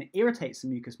particles and it irritates the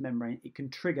mucous membrane, it can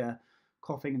trigger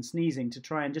coughing and sneezing to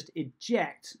try and just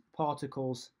eject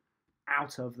particles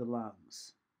out of the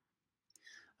lungs.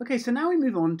 Okay, so now we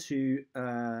move on to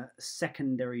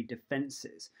secondary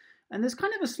defenses. And there's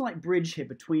kind of a slight bridge here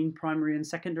between primary and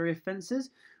secondary defenses,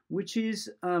 which is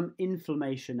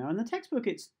inflammation. Now, in the textbook,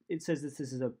 it says that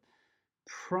this is a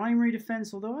primary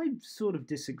defense, although I sort of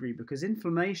disagree, because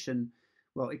inflammation,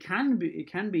 well, it can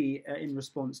be in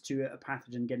response to a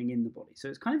pathogen getting in the body. So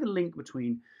it's kind of a link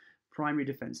between primary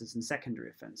defenses and secondary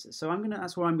defenses. So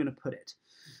that's where I'm gonna put it.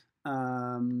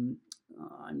 I'm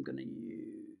gonna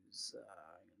use.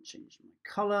 Change my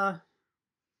color.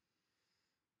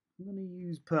 I'm going to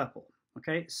use purple.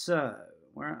 Okay, so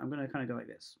I'm going to kind of go like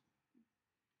this.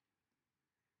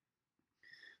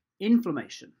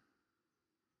 Inflammation.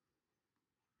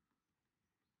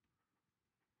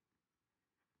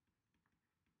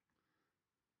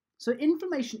 So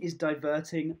inflammation is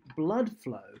diverting blood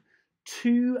flow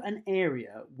to an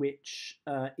area which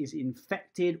is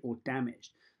infected or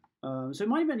damaged. So it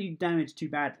might not be damaged too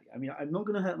badly. I mean, I'm not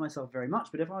going to hurt myself very much,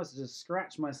 but if I was to just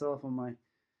scratch myself on my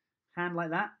hand like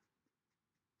that,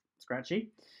 scratchy,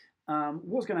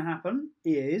 what's going to happen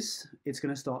is it's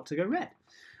going to start to go red.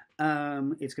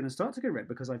 It's going to start to go red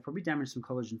because I've probably damaged some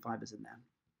collagen fibers in there.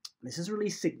 This has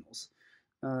released signals.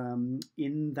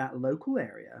 in that local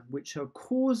area, which are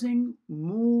causing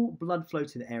more blood flow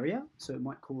to the area. So it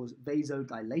might cause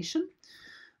vasodilation.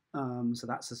 So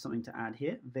that's something to add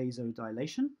here,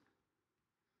 vasodilation.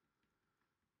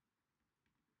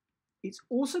 It's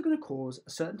also going to cause a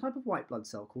certain type of white blood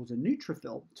cell called a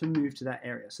neutrophil to move to that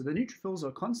area. So the neutrophils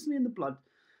are constantly in the blood,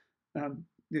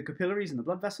 the capillaries and the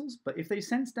blood vessels, but if they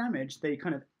sense damage, they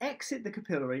kind of exit the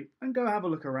capillary and go have a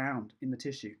look around in the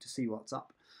tissue to see what's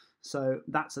up. So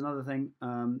that's another thing,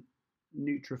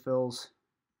 neutrophils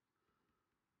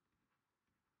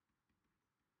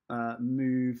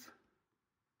move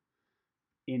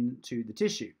into the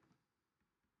tissue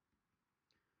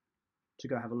to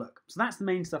go have a look. So that's the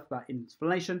main stuff about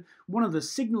inflammation. One of the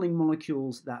signaling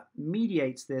molecules that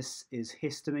mediates this is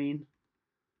histamine.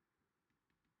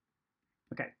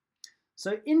 Okay,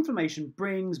 so inflammation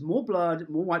brings more blood,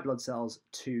 more white blood cells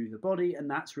to the body, and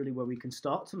that's really where we can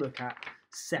start to look at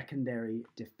secondary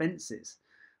defenses.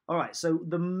 All right, so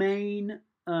the main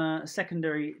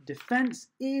secondary defense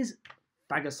is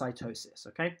phagocytosis,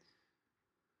 okay?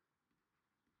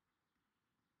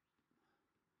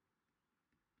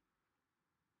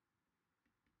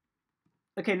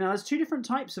 Okay, now there's two different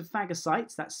types of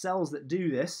phagocytes, that's cells that do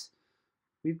this.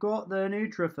 We've got the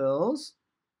neutrophils.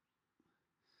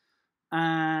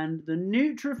 And the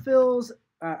neutrophils,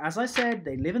 as I said,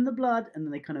 they live in the blood and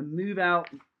then they kind of move out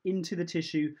into the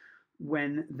tissue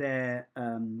when they're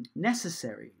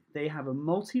necessary. They have a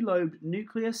multi-lobed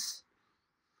nucleus.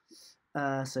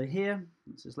 So here,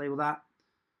 let's just label that,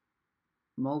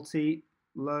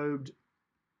 multi-lobed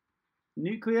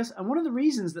nucleus. And one of the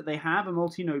reasons that they have a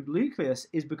multi-lobed nucleus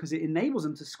is because it enables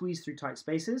them to squeeze through tight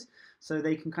spaces, so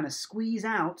they can kind of squeeze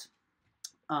out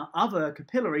other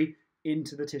capillary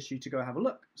into the tissue to go have a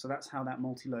look. So that's how that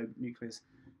multi-lobed nucleus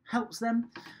helps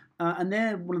them. And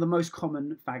they're one of the most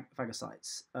common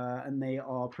phagocytes. And they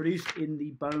are produced in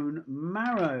the bone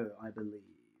marrow, I believe.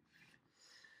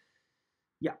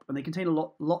 Yep, and they contain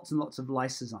lots and lots of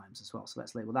lysozymes as well. So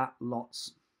let's label that,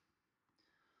 lots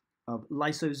of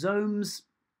lysosomes.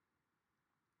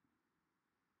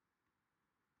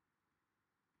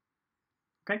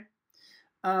 Okay.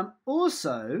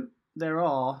 Also, there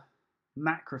are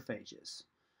macrophages.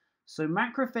 So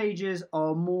macrophages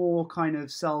are more kind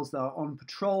of cells that are on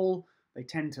patrol. They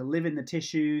tend to live in the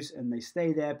tissues and they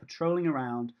stay there patrolling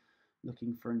around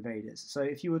looking for invaders. So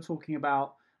if you were talking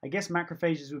about, I guess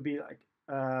macrophages would be like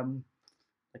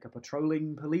a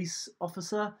patrolling police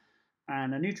officer,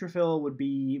 and a neutrophil would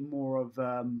be more of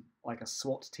like a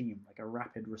SWAT team, like a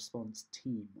rapid response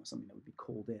team or something that would be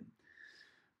called in.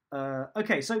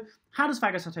 Okay, so how does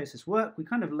phagocytosis work? We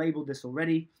kind of labeled this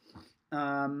already.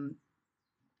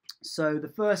 So the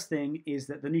first thing is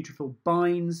that the neutrophil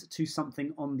binds to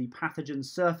something on the pathogen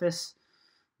surface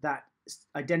that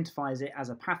identifies it as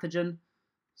a pathogen.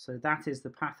 So that is the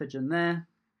pathogen there.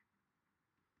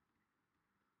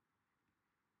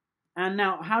 And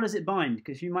now, how does it bind?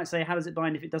 Because you might say, how does it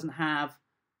bind if it doesn't have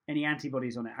any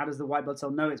antibodies on it? How does the white blood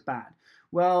cell know it's bad?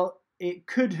 Well, it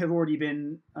could have already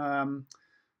been, so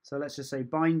let's just say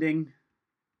binding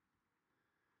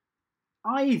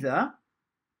either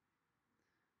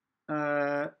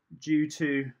due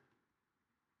to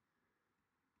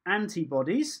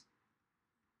antibodies,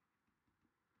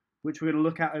 which we're going to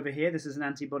look at over here. This is an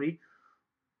antibody.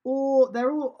 Or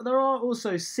there are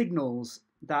also signals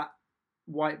that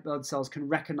white blood cells can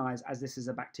recognize as this is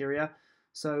a bacteria.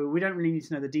 So we don't really need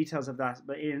to know the details of that,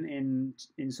 but in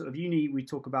sort of uni, we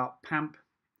talk about PAMP.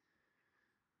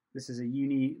 This is a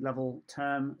uni-level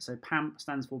term. So PAMP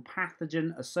stands for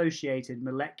pathogen-associated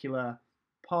molecular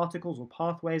particles or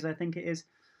pathways, I think it is.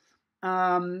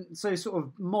 So sort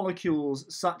of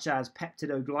molecules such as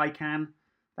peptidoglycan.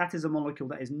 That is a molecule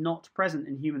that is not present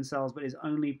in human cells, but is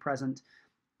only present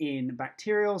in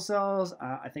bacterial cells.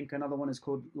 I think another one is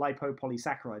called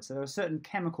lipopolysaccharides. So there are certain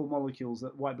chemical molecules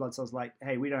that white blood cells like,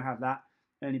 hey, we don't have that.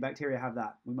 Only bacteria have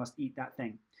that. We must eat that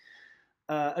thing.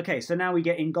 Okay, so now we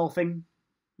get engulfing.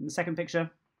 In the second picture,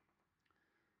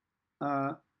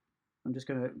 I'm just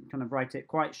going to kind of write it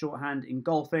quite shorthand,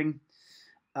 engulfing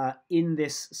in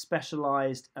this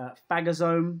specialized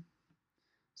phagosome.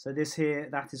 So this here,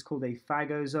 that is called a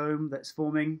phagosome that's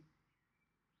forming.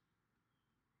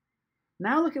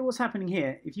 Now look at what's happening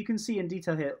here. If you can see in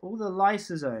detail here, all the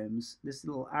lysosomes, these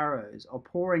little arrows, are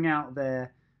pouring out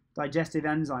their digestive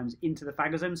enzymes into the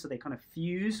phagosome, so they kind of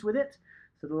fuse with it.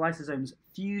 So the lysosomes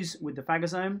fuse with the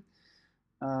phagosome.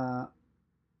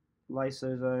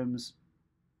 Lysosomes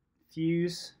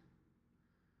fuse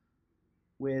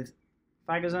with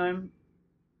phagosome.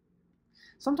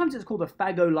 Sometimes it's called a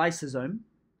phagolysosome,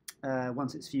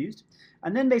 once it's fused.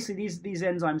 And then basically these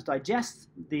enzymes digest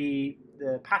the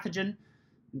pathogen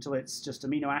until it's just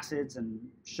amino acids and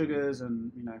sugars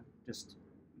and just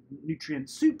nutrient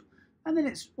soup. And then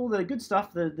it's all the good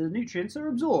stuff, the nutrients are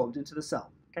absorbed into the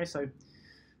cell. Okay, so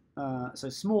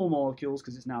small molecules,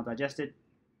 because it's now digested,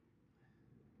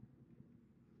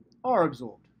 are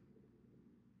absorbed.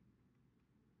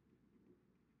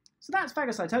 So that's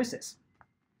phagocytosis,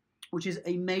 which is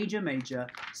a major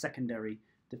secondary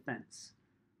defense.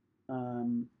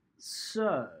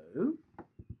 So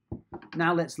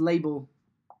now let's label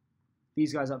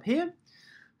these guys up here.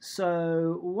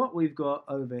 So what we've got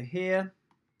over here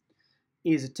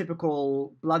is a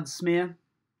typical blood smear.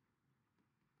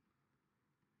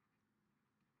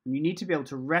 And you need to be able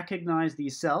to recognize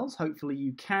these cells. Hopefully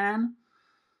you can.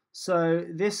 So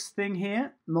this thing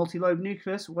here, multi-lobe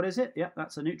nucleus, what is it? Yeah,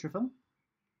 that's a neutrophil.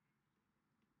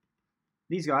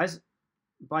 These guys,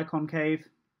 biconcave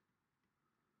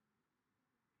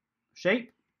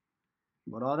shape.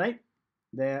 What are they?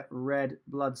 They're red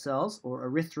blood cells, or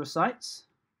erythrocytes.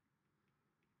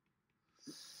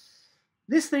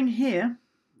 This thing here,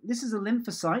 this is a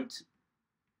lymphocyte.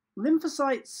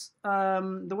 Lymphocytes,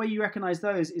 the way you recognize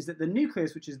those is that the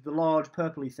nucleus, which is the large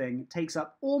purpley thing, takes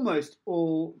up almost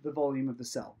all the volume of the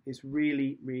cell. It's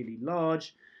really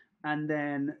large. And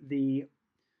then the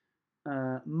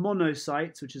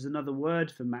monocytes, which is another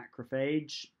word for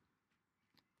macrophage,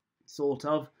 sort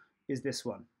of, is this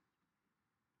one.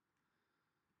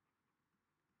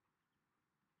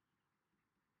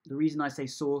 The reason I say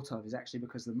sort of is actually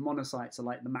because the monocytes are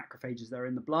like the macrophages that are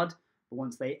in the blood, but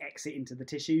once they exit into the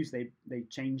tissues, they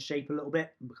change shape a little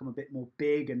bit and become a bit more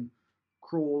big and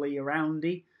crawly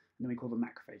aroundy, and then we call them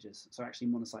macrophages. So actually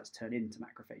monocytes turn into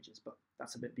macrophages, but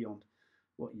that's a bit beyond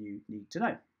what you need to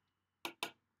know.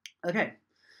 Okay,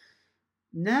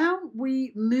 now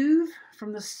we move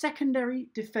from the secondary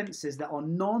defenses that are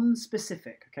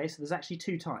non-specific. Okay, so there's actually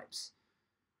two types.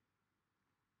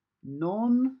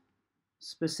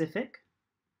 Non-specific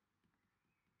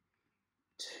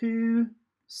to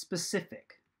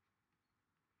specific.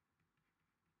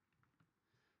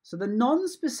 So the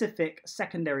non-specific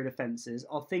secondary defenses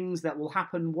are things that will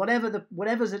happen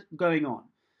whatever's going on.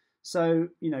 So,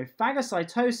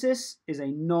 phagocytosis is a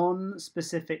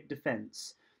non-specific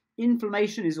defense.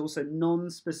 Inflammation is also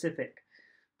non-specific,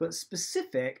 but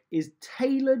specific is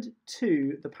tailored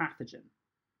to the pathogen.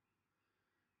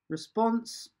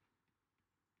 Response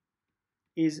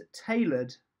is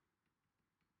tailored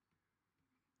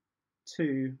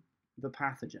to the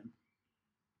pathogen.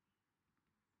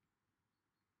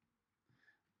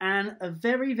 And a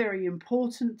very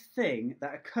important thing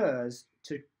that occurs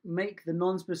to make the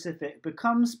non-specific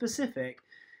become specific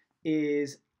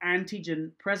is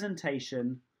antigen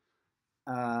presentation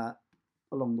along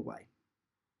the way.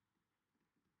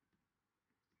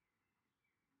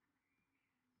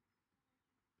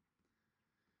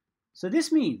 So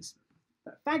this means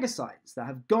that phagocytes that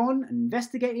have gone and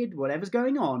investigated whatever's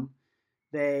going on,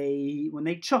 when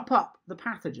they chop up the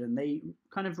pathogen, they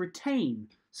kind of retain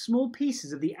small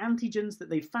pieces of the antigens that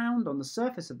they found on the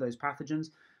surface of those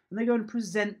pathogens, and they go and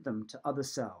present them to other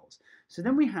cells. So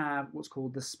then we have what's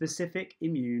called the specific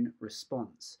immune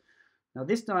response. Now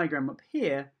this diagram up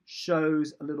here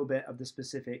shows a little bit of the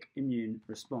specific immune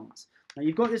response. Now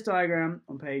you've got this diagram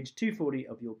on page 240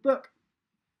 of your book,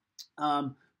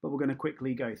 but we're going to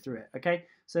quickly go through it. Okay,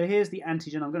 so here's the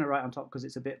antigen. I'm going to write on top because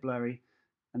it's a bit blurry,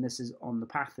 and this is on the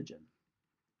pathogen.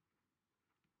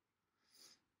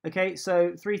 Okay,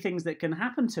 so three things that can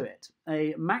happen to it.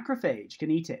 A macrophage can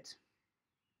eat it.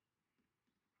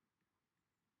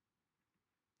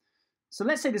 So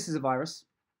let's say this is a virus.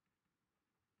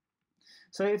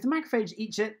 So if the macrophage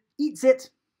eats it,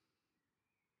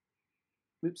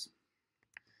 oops,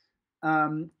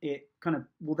 it kind of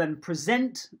will then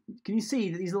present. Can you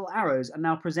see that these little arrows are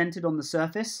now presented on the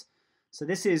surface? So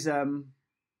this is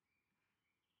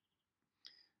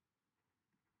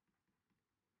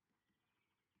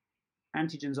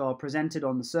antigens are presented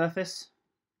on the surface.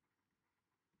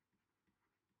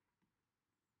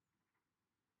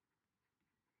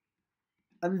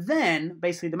 And then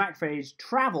basically the macrophage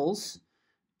travels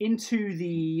into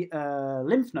the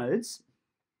lymph nodes.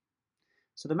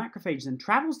 So the macrophage then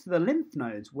travels to the lymph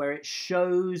nodes where it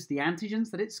shows the antigens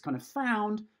that it's kind of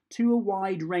found to a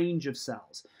wide range of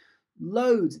cells.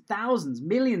 Loads, thousands,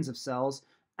 millions of cells,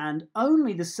 and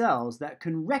only the cells that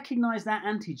can recognize that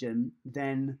antigen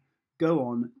then go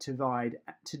on to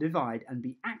divide and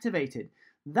be activated.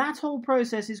 That whole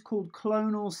process is called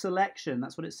clonal selection.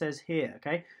 That's what it says here,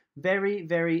 okay?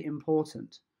 Very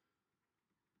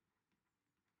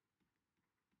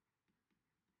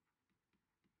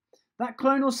That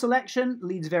clonal selection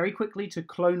leads very quickly to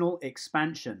clonal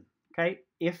expansion. Okay,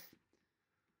 if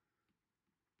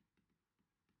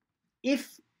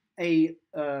a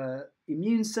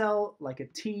immune cell like a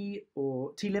T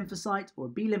lymphocyte or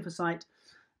B lymphocyte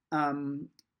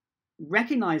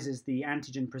recognizes the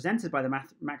antigen presented by the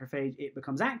macrophage, it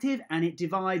becomes active and it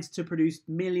divides to produce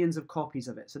millions of copies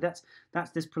of it. So that's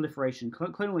this proliferation.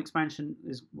 Clonal expansion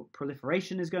is what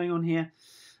proliferation is going on here.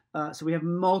 So we have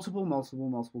multiple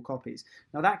copies.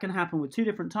 Now that can happen with two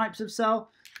different types of cell.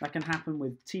 That can happen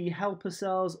with T helper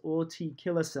cells or T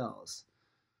killer cells.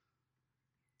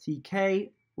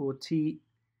 TK or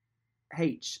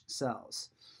TH cells.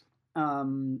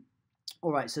 All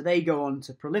right, so they go on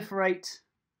to proliferate.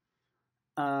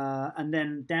 And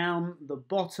then down the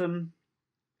bottom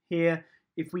here,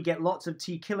 if we get lots of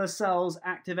T killer cells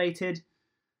activated,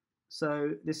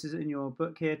 so this is in your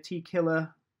book here, T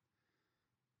killer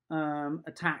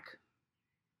attack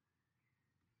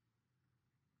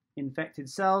infected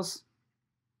cells,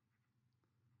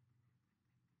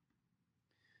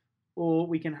 or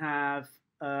we can have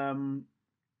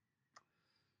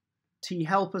T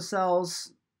helper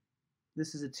cells.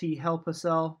 This is a T helper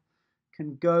cell,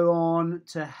 can go on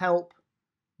to help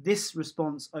this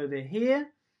response over here,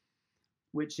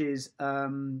 which is B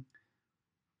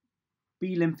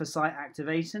lymphocyte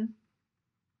activation.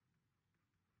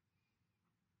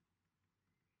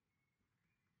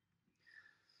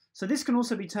 So this can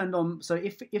also be turned on. So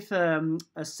if a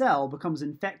cell becomes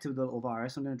infected with a little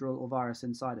virus, I'm going to draw a little virus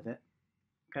inside of it.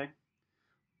 Okay.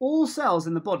 All cells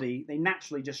in the body, they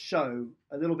naturally just show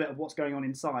a little bit of what's going on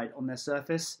inside on their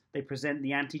surface. They present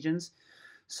the antigens.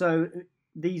 So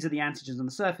these are the antigens on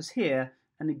the surface here.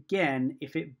 And again,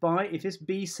 if this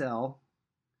B cell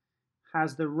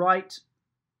has the right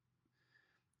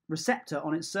receptor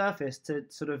on its surface to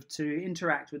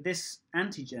interact with this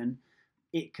antigen,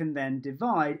 it can then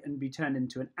divide and be turned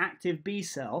into an active B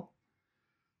cell,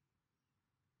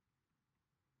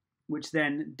 which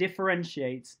then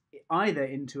differentiates either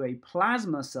into a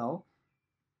plasma cell,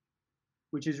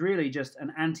 which is really just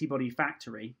an antibody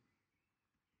factory,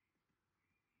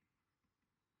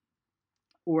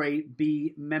 or a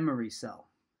B memory cell.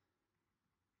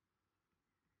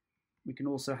 We can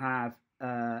also have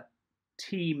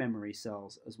T memory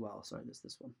cells as well. Sorry, there's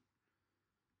this one.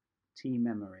 T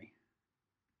memory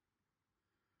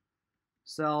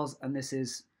cells, and this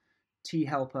is T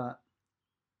helper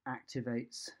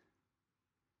activates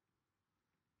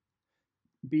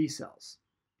B cells.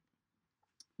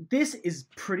 This is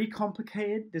pretty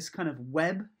complicated, this kind of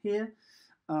web here.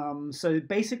 So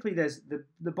basically the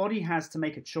body has to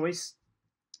make a choice.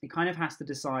 It kind of has to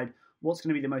decide what's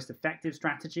going to be the most effective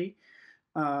strategy.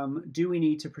 Do we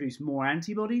need to produce more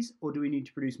antibodies, or do we need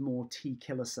to produce more T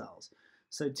killer cells?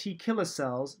 So T killer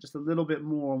cells, just a little bit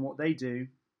more on what they do.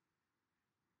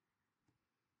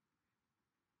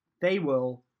 They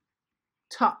will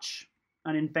touch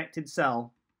an infected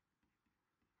cell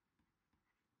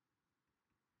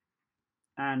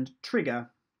and trigger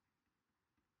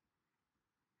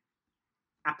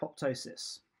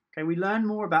apoptosis. Okay, we learn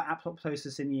more about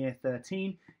apoptosis in year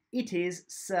 13. It is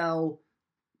cell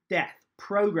death,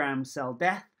 programmed cell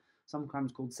death,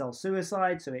 sometimes called cell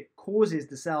suicide. So it causes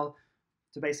the cell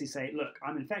to basically say, look,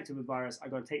 I'm infected with virus,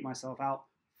 I've got to take myself out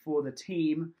for the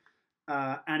team,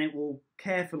 and it will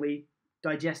carefully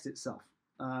digest itself,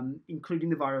 including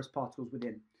the virus particles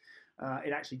within.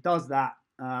 It actually does that.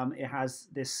 It has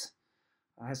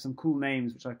some cool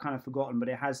names, which I've kind of forgotten, but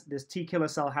it has this T killer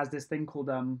cell has this thing called,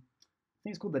 I think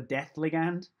it's called the death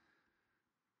ligand.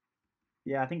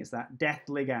 Yeah, I think it's that, death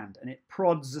ligand. And it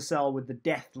prods the cell with the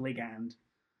death ligand,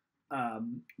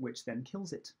 which then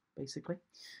kills it, basically.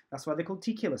 That's why they're called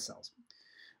T killer cells.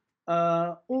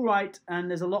 All right, and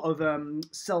there's a lot of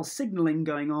cell signaling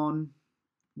going on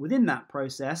within that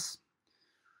process.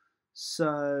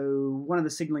 So one of the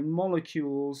signaling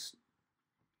molecules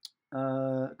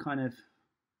kind of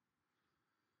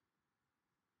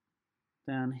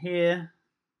down here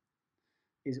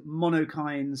is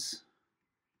monokines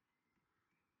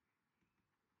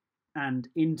and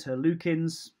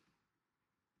interleukins,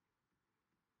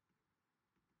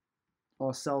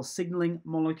 or cell signaling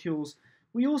molecules.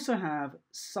 We also have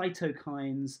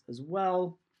cytokines as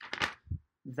well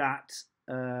that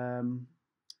are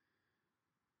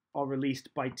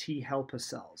released by T helper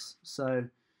cells. So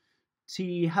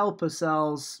T helper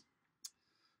cells,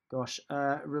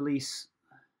 release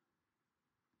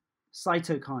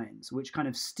cytokines, which kind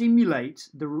of stimulate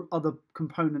the other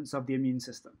components of the immune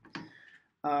system.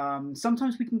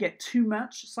 Sometimes we can get too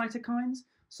much cytokines.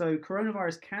 So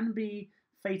coronavirus can be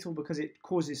fatal because it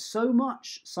causes so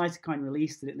much cytokine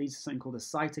release that it leads to something called a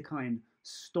cytokine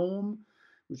storm,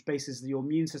 which bases your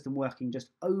immune system working just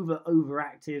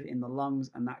overactive in the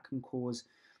lungs, and that can cause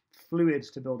fluid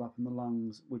to build up in the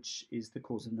lungs, which is the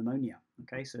cause of pneumonia.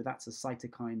 Okay, so that's a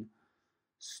cytokine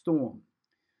storm.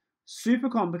 Super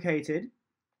complicated.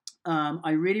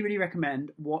 I really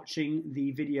recommend watching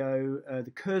the video,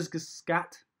 the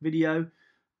Kurzgesagt video,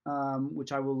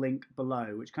 which I will link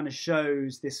below, which kind of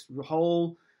shows this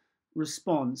whole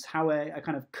response, how a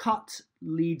kind of cut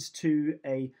leads to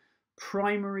a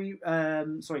primary, a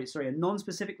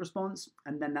non-specific response,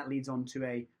 and then that leads on to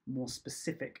a more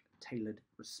specific tailored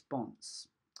response.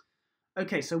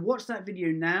 Okay, so watch that video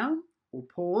now, or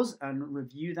pause and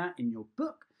review that in your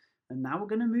book. And now we're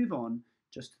going to move on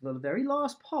just to the very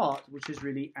last part, which is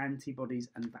really antibodies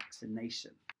and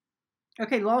vaccination.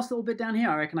 Okay, last little bit down here.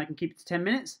 I reckon I can keep it to 10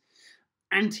 minutes.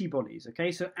 Antibodies,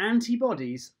 okay? So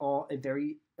antibodies are a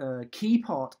very key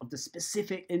part of the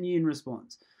specific immune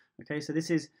response. Okay, so this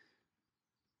is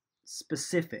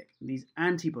specific, these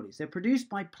antibodies. They're produced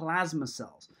by plasma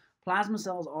cells. Plasma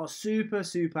cells are super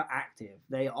active.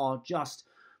 They are just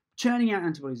churning out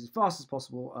antibodies as fast as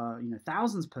possible,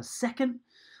 thousands per second.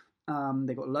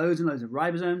 They've got loads and loads of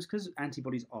ribosomes because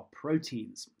antibodies are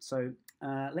proteins. So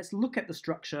let's look at the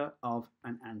structure of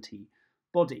an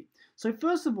antibody. So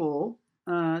first of all,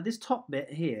 this top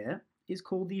bit here is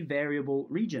called the variable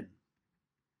region.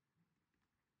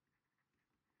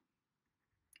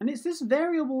 And it's this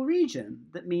variable region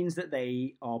that means that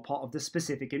they are part of the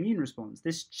specific immune response.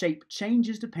 This shape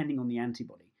changes depending on the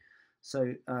antibody.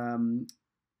 So,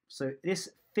 so this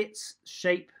fits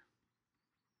shape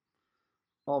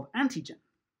of antigen.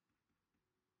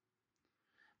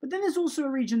 But then there's also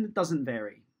a region that doesn't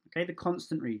vary, okay, the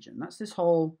constant region. That's this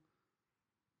whole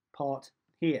part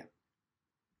here.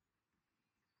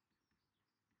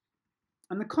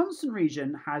 And the constant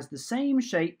region has the same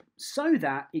shape so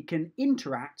that it can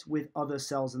interact with other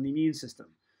cells in the immune system.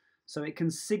 So it can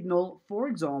signal, for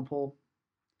example,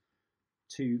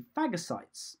 to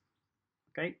phagocytes,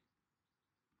 okay?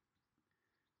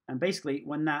 And basically,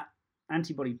 when that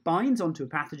antibody binds onto a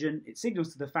pathogen, it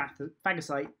signals to the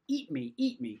phagocyte, eat me,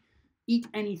 eat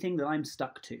anything that I'm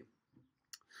stuck to.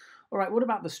 All right, what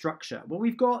about the structure? Well,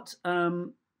 we've got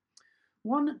 1,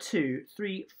 2,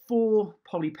 3, 4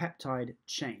 polypeptide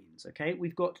chains, okay?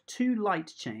 We've got 2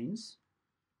 light chains.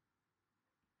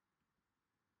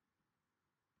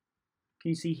 Can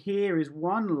you see here is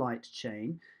 1 light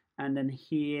chain, and then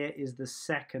here is the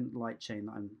second light chain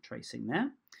that I'm tracing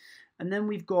there. And then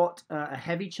we've got a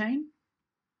heavy chain.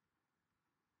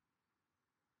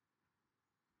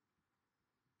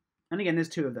 And again, there's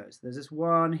 2 of those. There's this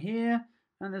one here,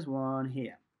 and there's one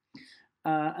here.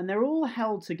 And they're all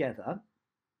held together.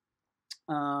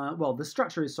 Well, the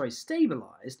structure is,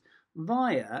 stabilized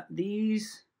via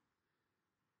these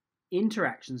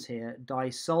interactions here,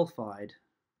 disulfide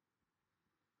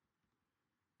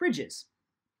bridges.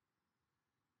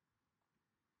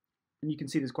 And you can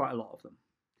see there's quite a lot of them.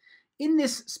 In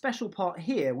this special part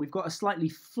here, we've got a slightly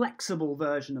flexible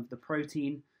version of the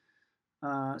protein.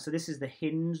 So this is the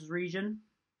hinge region.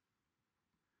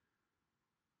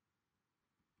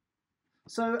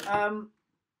 So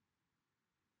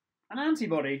an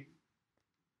antibody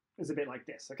is a bit like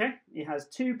this, okay? It has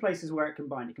 2 places where it can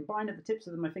bind. It can bind at the tips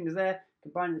of my fingers there, it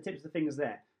can bind at the tips of the fingers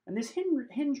there. And this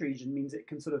hinge region means it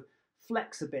can sort of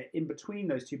flex a bit in between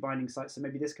those 2 binding sites. So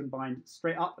maybe this can bind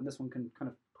straight up and this one can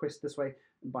kind of twist this way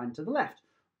and bind to the left.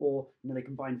 Or they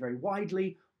can bind very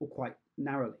widely or quite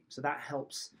narrowly. So that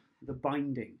helps the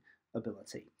binding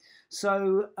ability.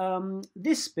 So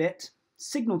this bit,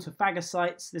 signal to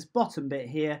phagocytes, this bottom bit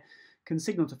here, can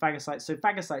signal to phagocytes. So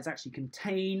phagocytes actually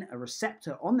contain a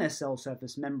receptor on their cell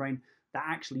surface membrane that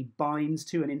actually binds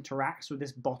to and interacts with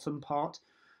this bottom part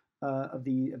of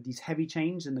these heavy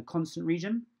chains in the constant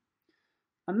region.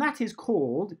 And that is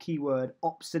called, the keyword,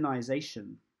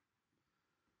 opsonization.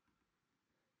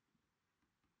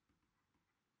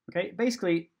 Okay,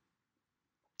 basically,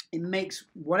 it makes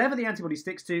whatever the antibody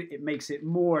sticks to, it makes it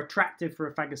more attractive for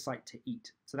a phagocyte to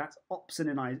eat. So that's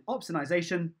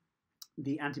opsonization.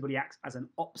 The antibody acts as an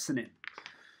opsonin.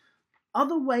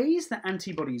 Other ways that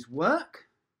antibodies work.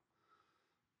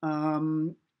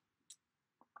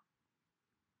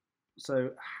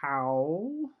 So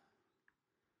how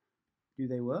do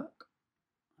they work?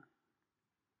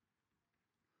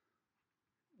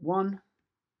 1,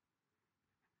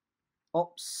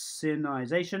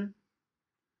 opsonization.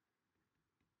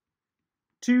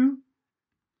 2,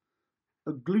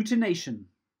 agglutination.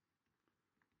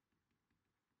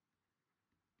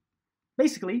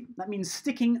 Basically, that means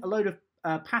sticking a load of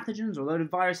pathogens or a load of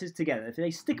viruses together, if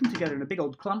they stick them together in a big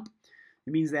old clump,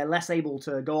 it means they're less able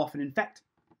to go off and infect.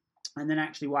 And then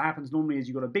actually what happens normally is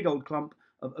you've got a big old clump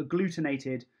of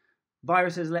agglutinated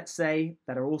viruses, let's say,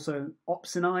 that are also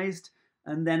opsonized,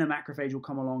 and then a macrophage will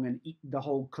come along and eat the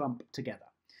whole clump together.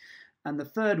 And the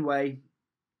third way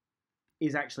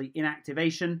is actually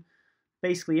inactivation.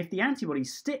 Basically, if the antibody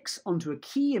sticks onto a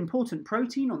key important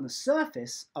protein on the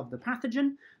surface of the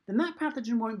pathogen, then that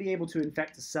pathogen won't be able to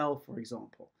infect a cell, for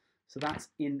example. So that's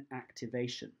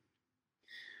inactivation.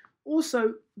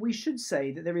 Also, we should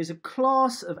say that there is a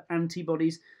class of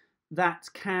antibodies that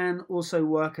can also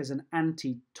work as an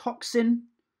antitoxin.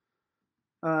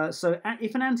 So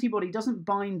if an antibody doesn't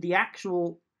bind the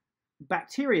actual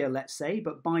bacteria, let's say,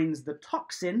 but binds the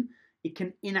toxin, it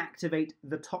can inactivate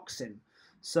the toxin.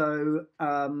 So,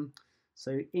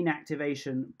 so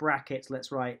inactivation brackets,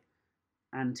 let's write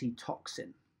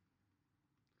antitoxin.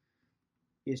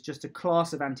 Is just a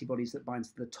class of antibodies that binds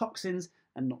to the toxins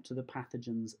and not to the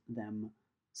pathogens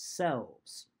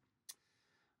themselves.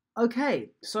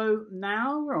 Okay, so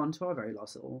now we're on to our very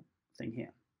last little thing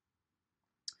here.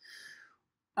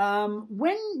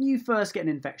 When you first get an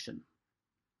infection,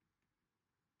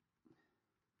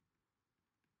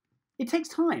 it takes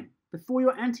time before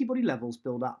your antibody levels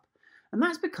build up. And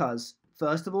that's because,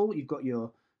 first of all, you've got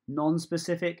your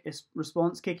non-specific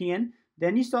response kicking in.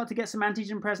 Then you start to get some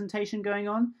antigen presentation going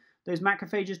on. Those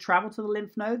macrophages travel to the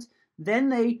lymph nodes. Then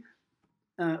they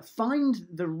find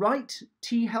the right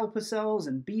T helper cells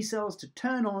and B cells to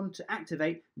turn on, to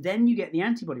activate. Then you get the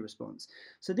antibody response.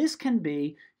 So this can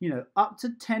be, up to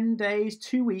 10 days,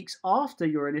 2 weeks after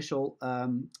your initial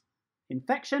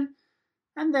infection.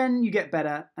 And then you get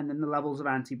better, and then the levels of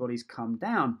antibodies come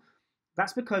down.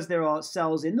 That's because there are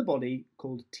cells in the body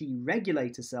called T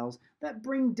regulator cells that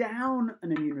bring down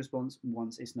an immune response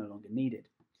once it's no longer needed.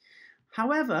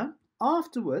 However,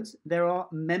 afterwards, there are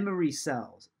memory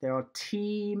cells. There are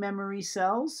T memory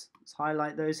cells. Let's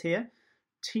highlight those here.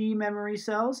 T memory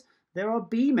cells. There are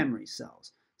B memory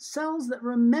cells. Cells that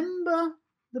remember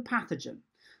the pathogen,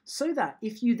 so that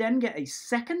if you then get a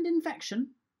second infection,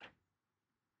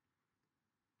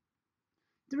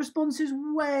 the response is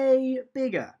way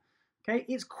bigger. Okay,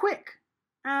 it's quick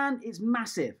and it's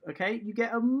massive. Okay, you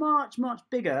get a much, much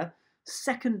bigger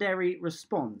secondary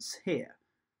response here.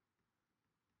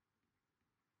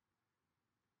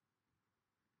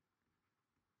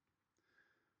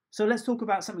 So let's talk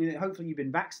about something that hopefully you've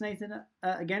been vaccinated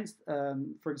against.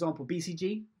 For example,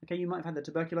 BCG. Okay, you might have had the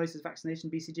tuberculosis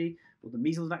vaccination, BCG, or the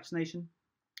measles vaccination.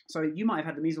 So you might have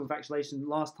had the measles vaccination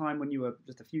last time when you were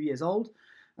just a few years old,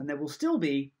 and there will still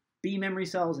be B memory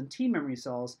cells and T memory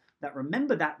cells that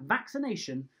remember that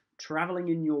vaccination traveling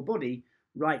in your body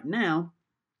right now,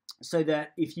 so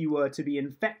that if you were to be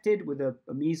infected with a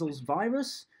measles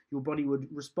virus, your body would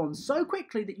respond so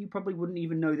quickly that you probably wouldn't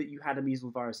even know that you had a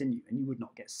measles virus in you and you would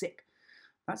not get sick.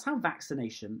 That's how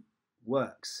vaccination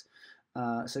works.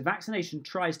 So vaccination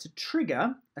tries to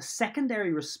trigger a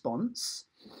secondary response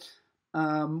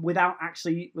without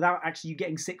actually you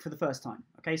getting sick for the first time.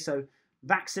 Okay, so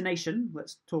vaccination,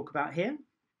 let's talk about here,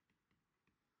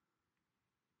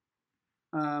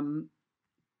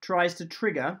 tries to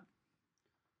trigger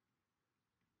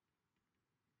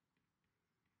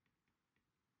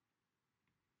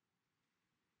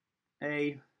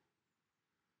a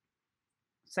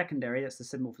secondary, that's the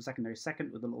symbol for secondary,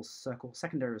 second with a little circle,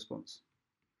 secondary response.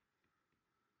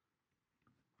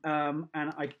 And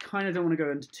I kind of don't want to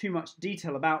go into too much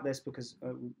detail about this because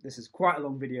this is quite a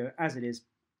long video as it is,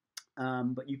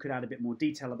 but you could add a bit more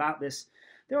detail about this.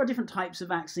 There are different types of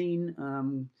vaccine.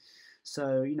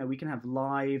 So, we can have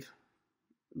live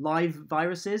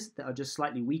viruses that are just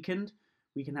slightly weakened.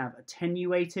 We can have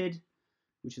attenuated,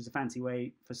 which is a fancy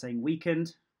way for saying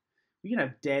weakened. We can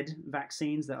have dead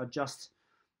vaccines that are just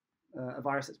a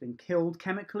virus that's been killed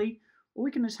chemically, or we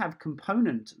can just have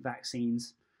component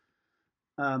vaccines,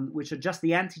 which are just the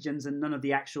antigens and none of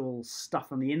the actual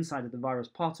stuff on the inside of the virus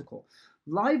particle.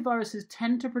 Live viruses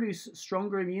tend to produce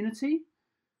stronger immunity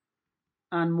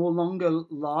and more longer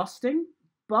lasting,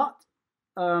 but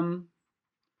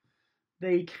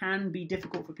they can be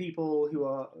difficult for people who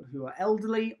are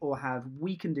elderly or have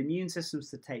weakened immune systems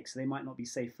to take, so they might not be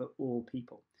safe for all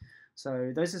people.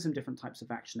 So those are some different types of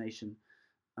vaccination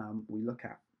we look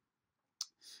at.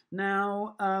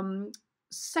 Now,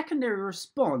 secondary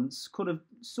response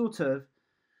sort of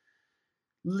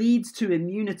leads to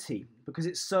immunity because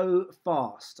it's so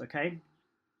fast, okay?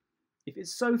 If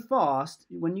it's so fast,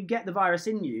 when you get the virus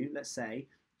in you, let's say,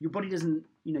 your body doesn't,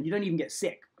 you don't even get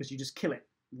sick because you just kill it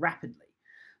rapidly.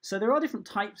 So there are different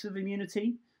types of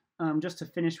immunity. Just to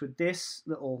finish with this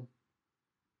little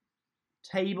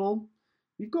table.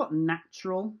 We've got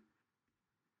natural.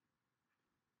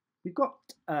 We've got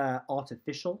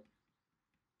artificial.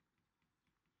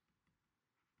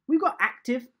 We've got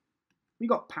active. We've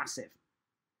got passive.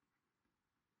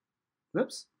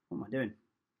 Whoops, what am I doing?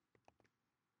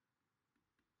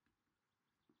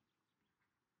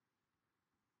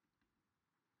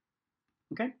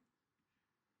 Okay.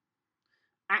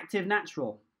 Active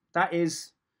natural. That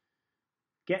is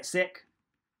get sick,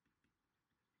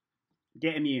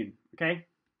 get immune. Okay.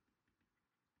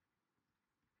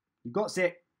 You got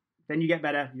sick, then you get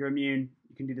better, you're immune,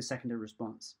 you can do the secondary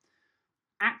response.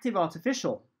 Active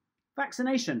artificial.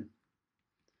 Vaccination.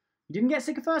 You didn't get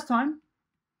sick the first time.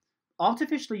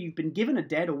 Artificially, you've been given a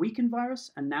dead or weakened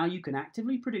virus, and now you can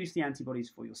actively produce the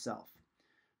antibodies for yourself.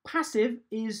 Passive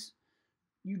is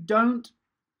you don't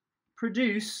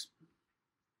produce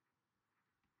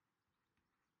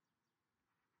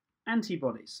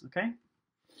antibodies, okay?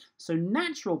 So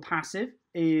natural passive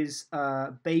is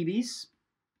babies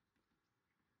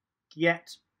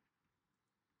get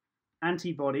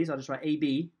antibodies, I'll just write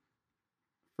AB,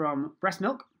 from breast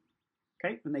milk,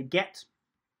 okay? When they get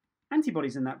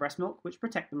antibodies in that breast milk, which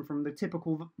protect them from the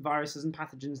typical viruses and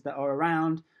pathogens that are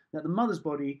around that the mother's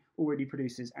body already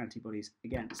produces antibodies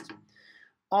against.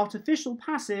 Artificial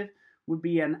passive would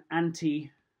be an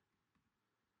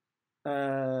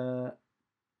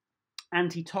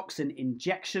antitoxin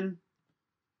injection.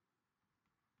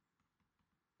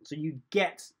 So you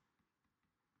get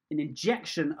an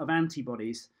injection of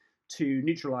antibodies to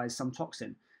neutralize some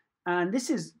toxin. And this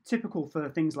is typical for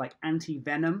things like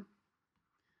anti-venom.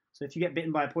 So if you get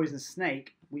bitten by a poisonous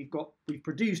snake, we've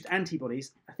produced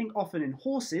antibodies, I think often in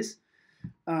horses,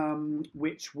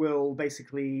 which will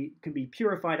basically can be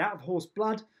purified out of horse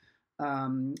blood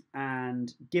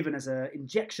and given as an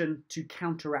injection to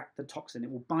counteract the toxin.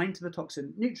 It will bind to the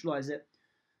toxin, neutralize it,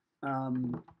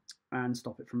 and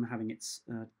stop it from having its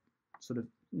sort of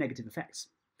negative effects.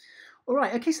 All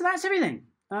right, okay, so that's everything.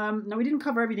 Now we didn't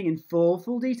cover everything in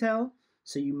full detail,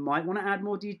 so you might want to add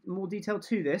more detail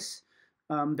to this.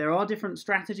 There are different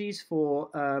strategies for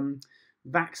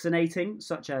vaccinating,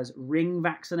 such as ring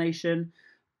vaccination,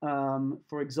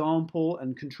 for example,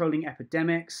 and controlling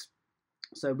epidemics.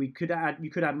 So you could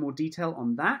add more detail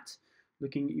on that,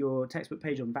 looking at your textbook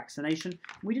page on vaccination.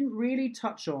 We didn't really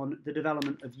touch on the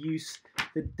development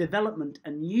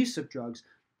and use of drugs,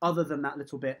 other than that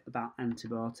little bit about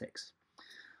antibiotics.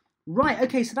 Right,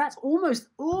 okay, so that's almost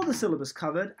all the syllabus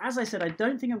covered. As I said, I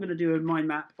don't think I'm going to do a mind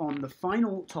map on the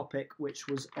final topic, which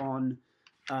was on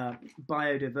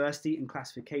biodiversity and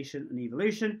classification and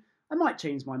evolution. I might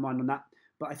change my mind on that,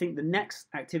 but I think the next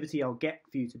activity I'll get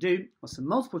for you to do are some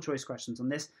multiple choice questions on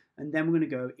this, and then we're going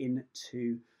to go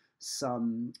into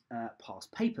some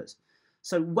past papers.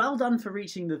 So well done for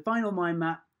reaching the final mind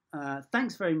map.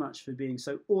 Thanks very much for being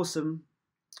so awesome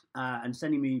and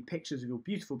sending me pictures of your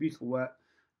beautiful, beautiful work.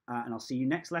 And I'll see you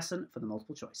next lesson for the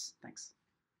multiple choice. Thanks.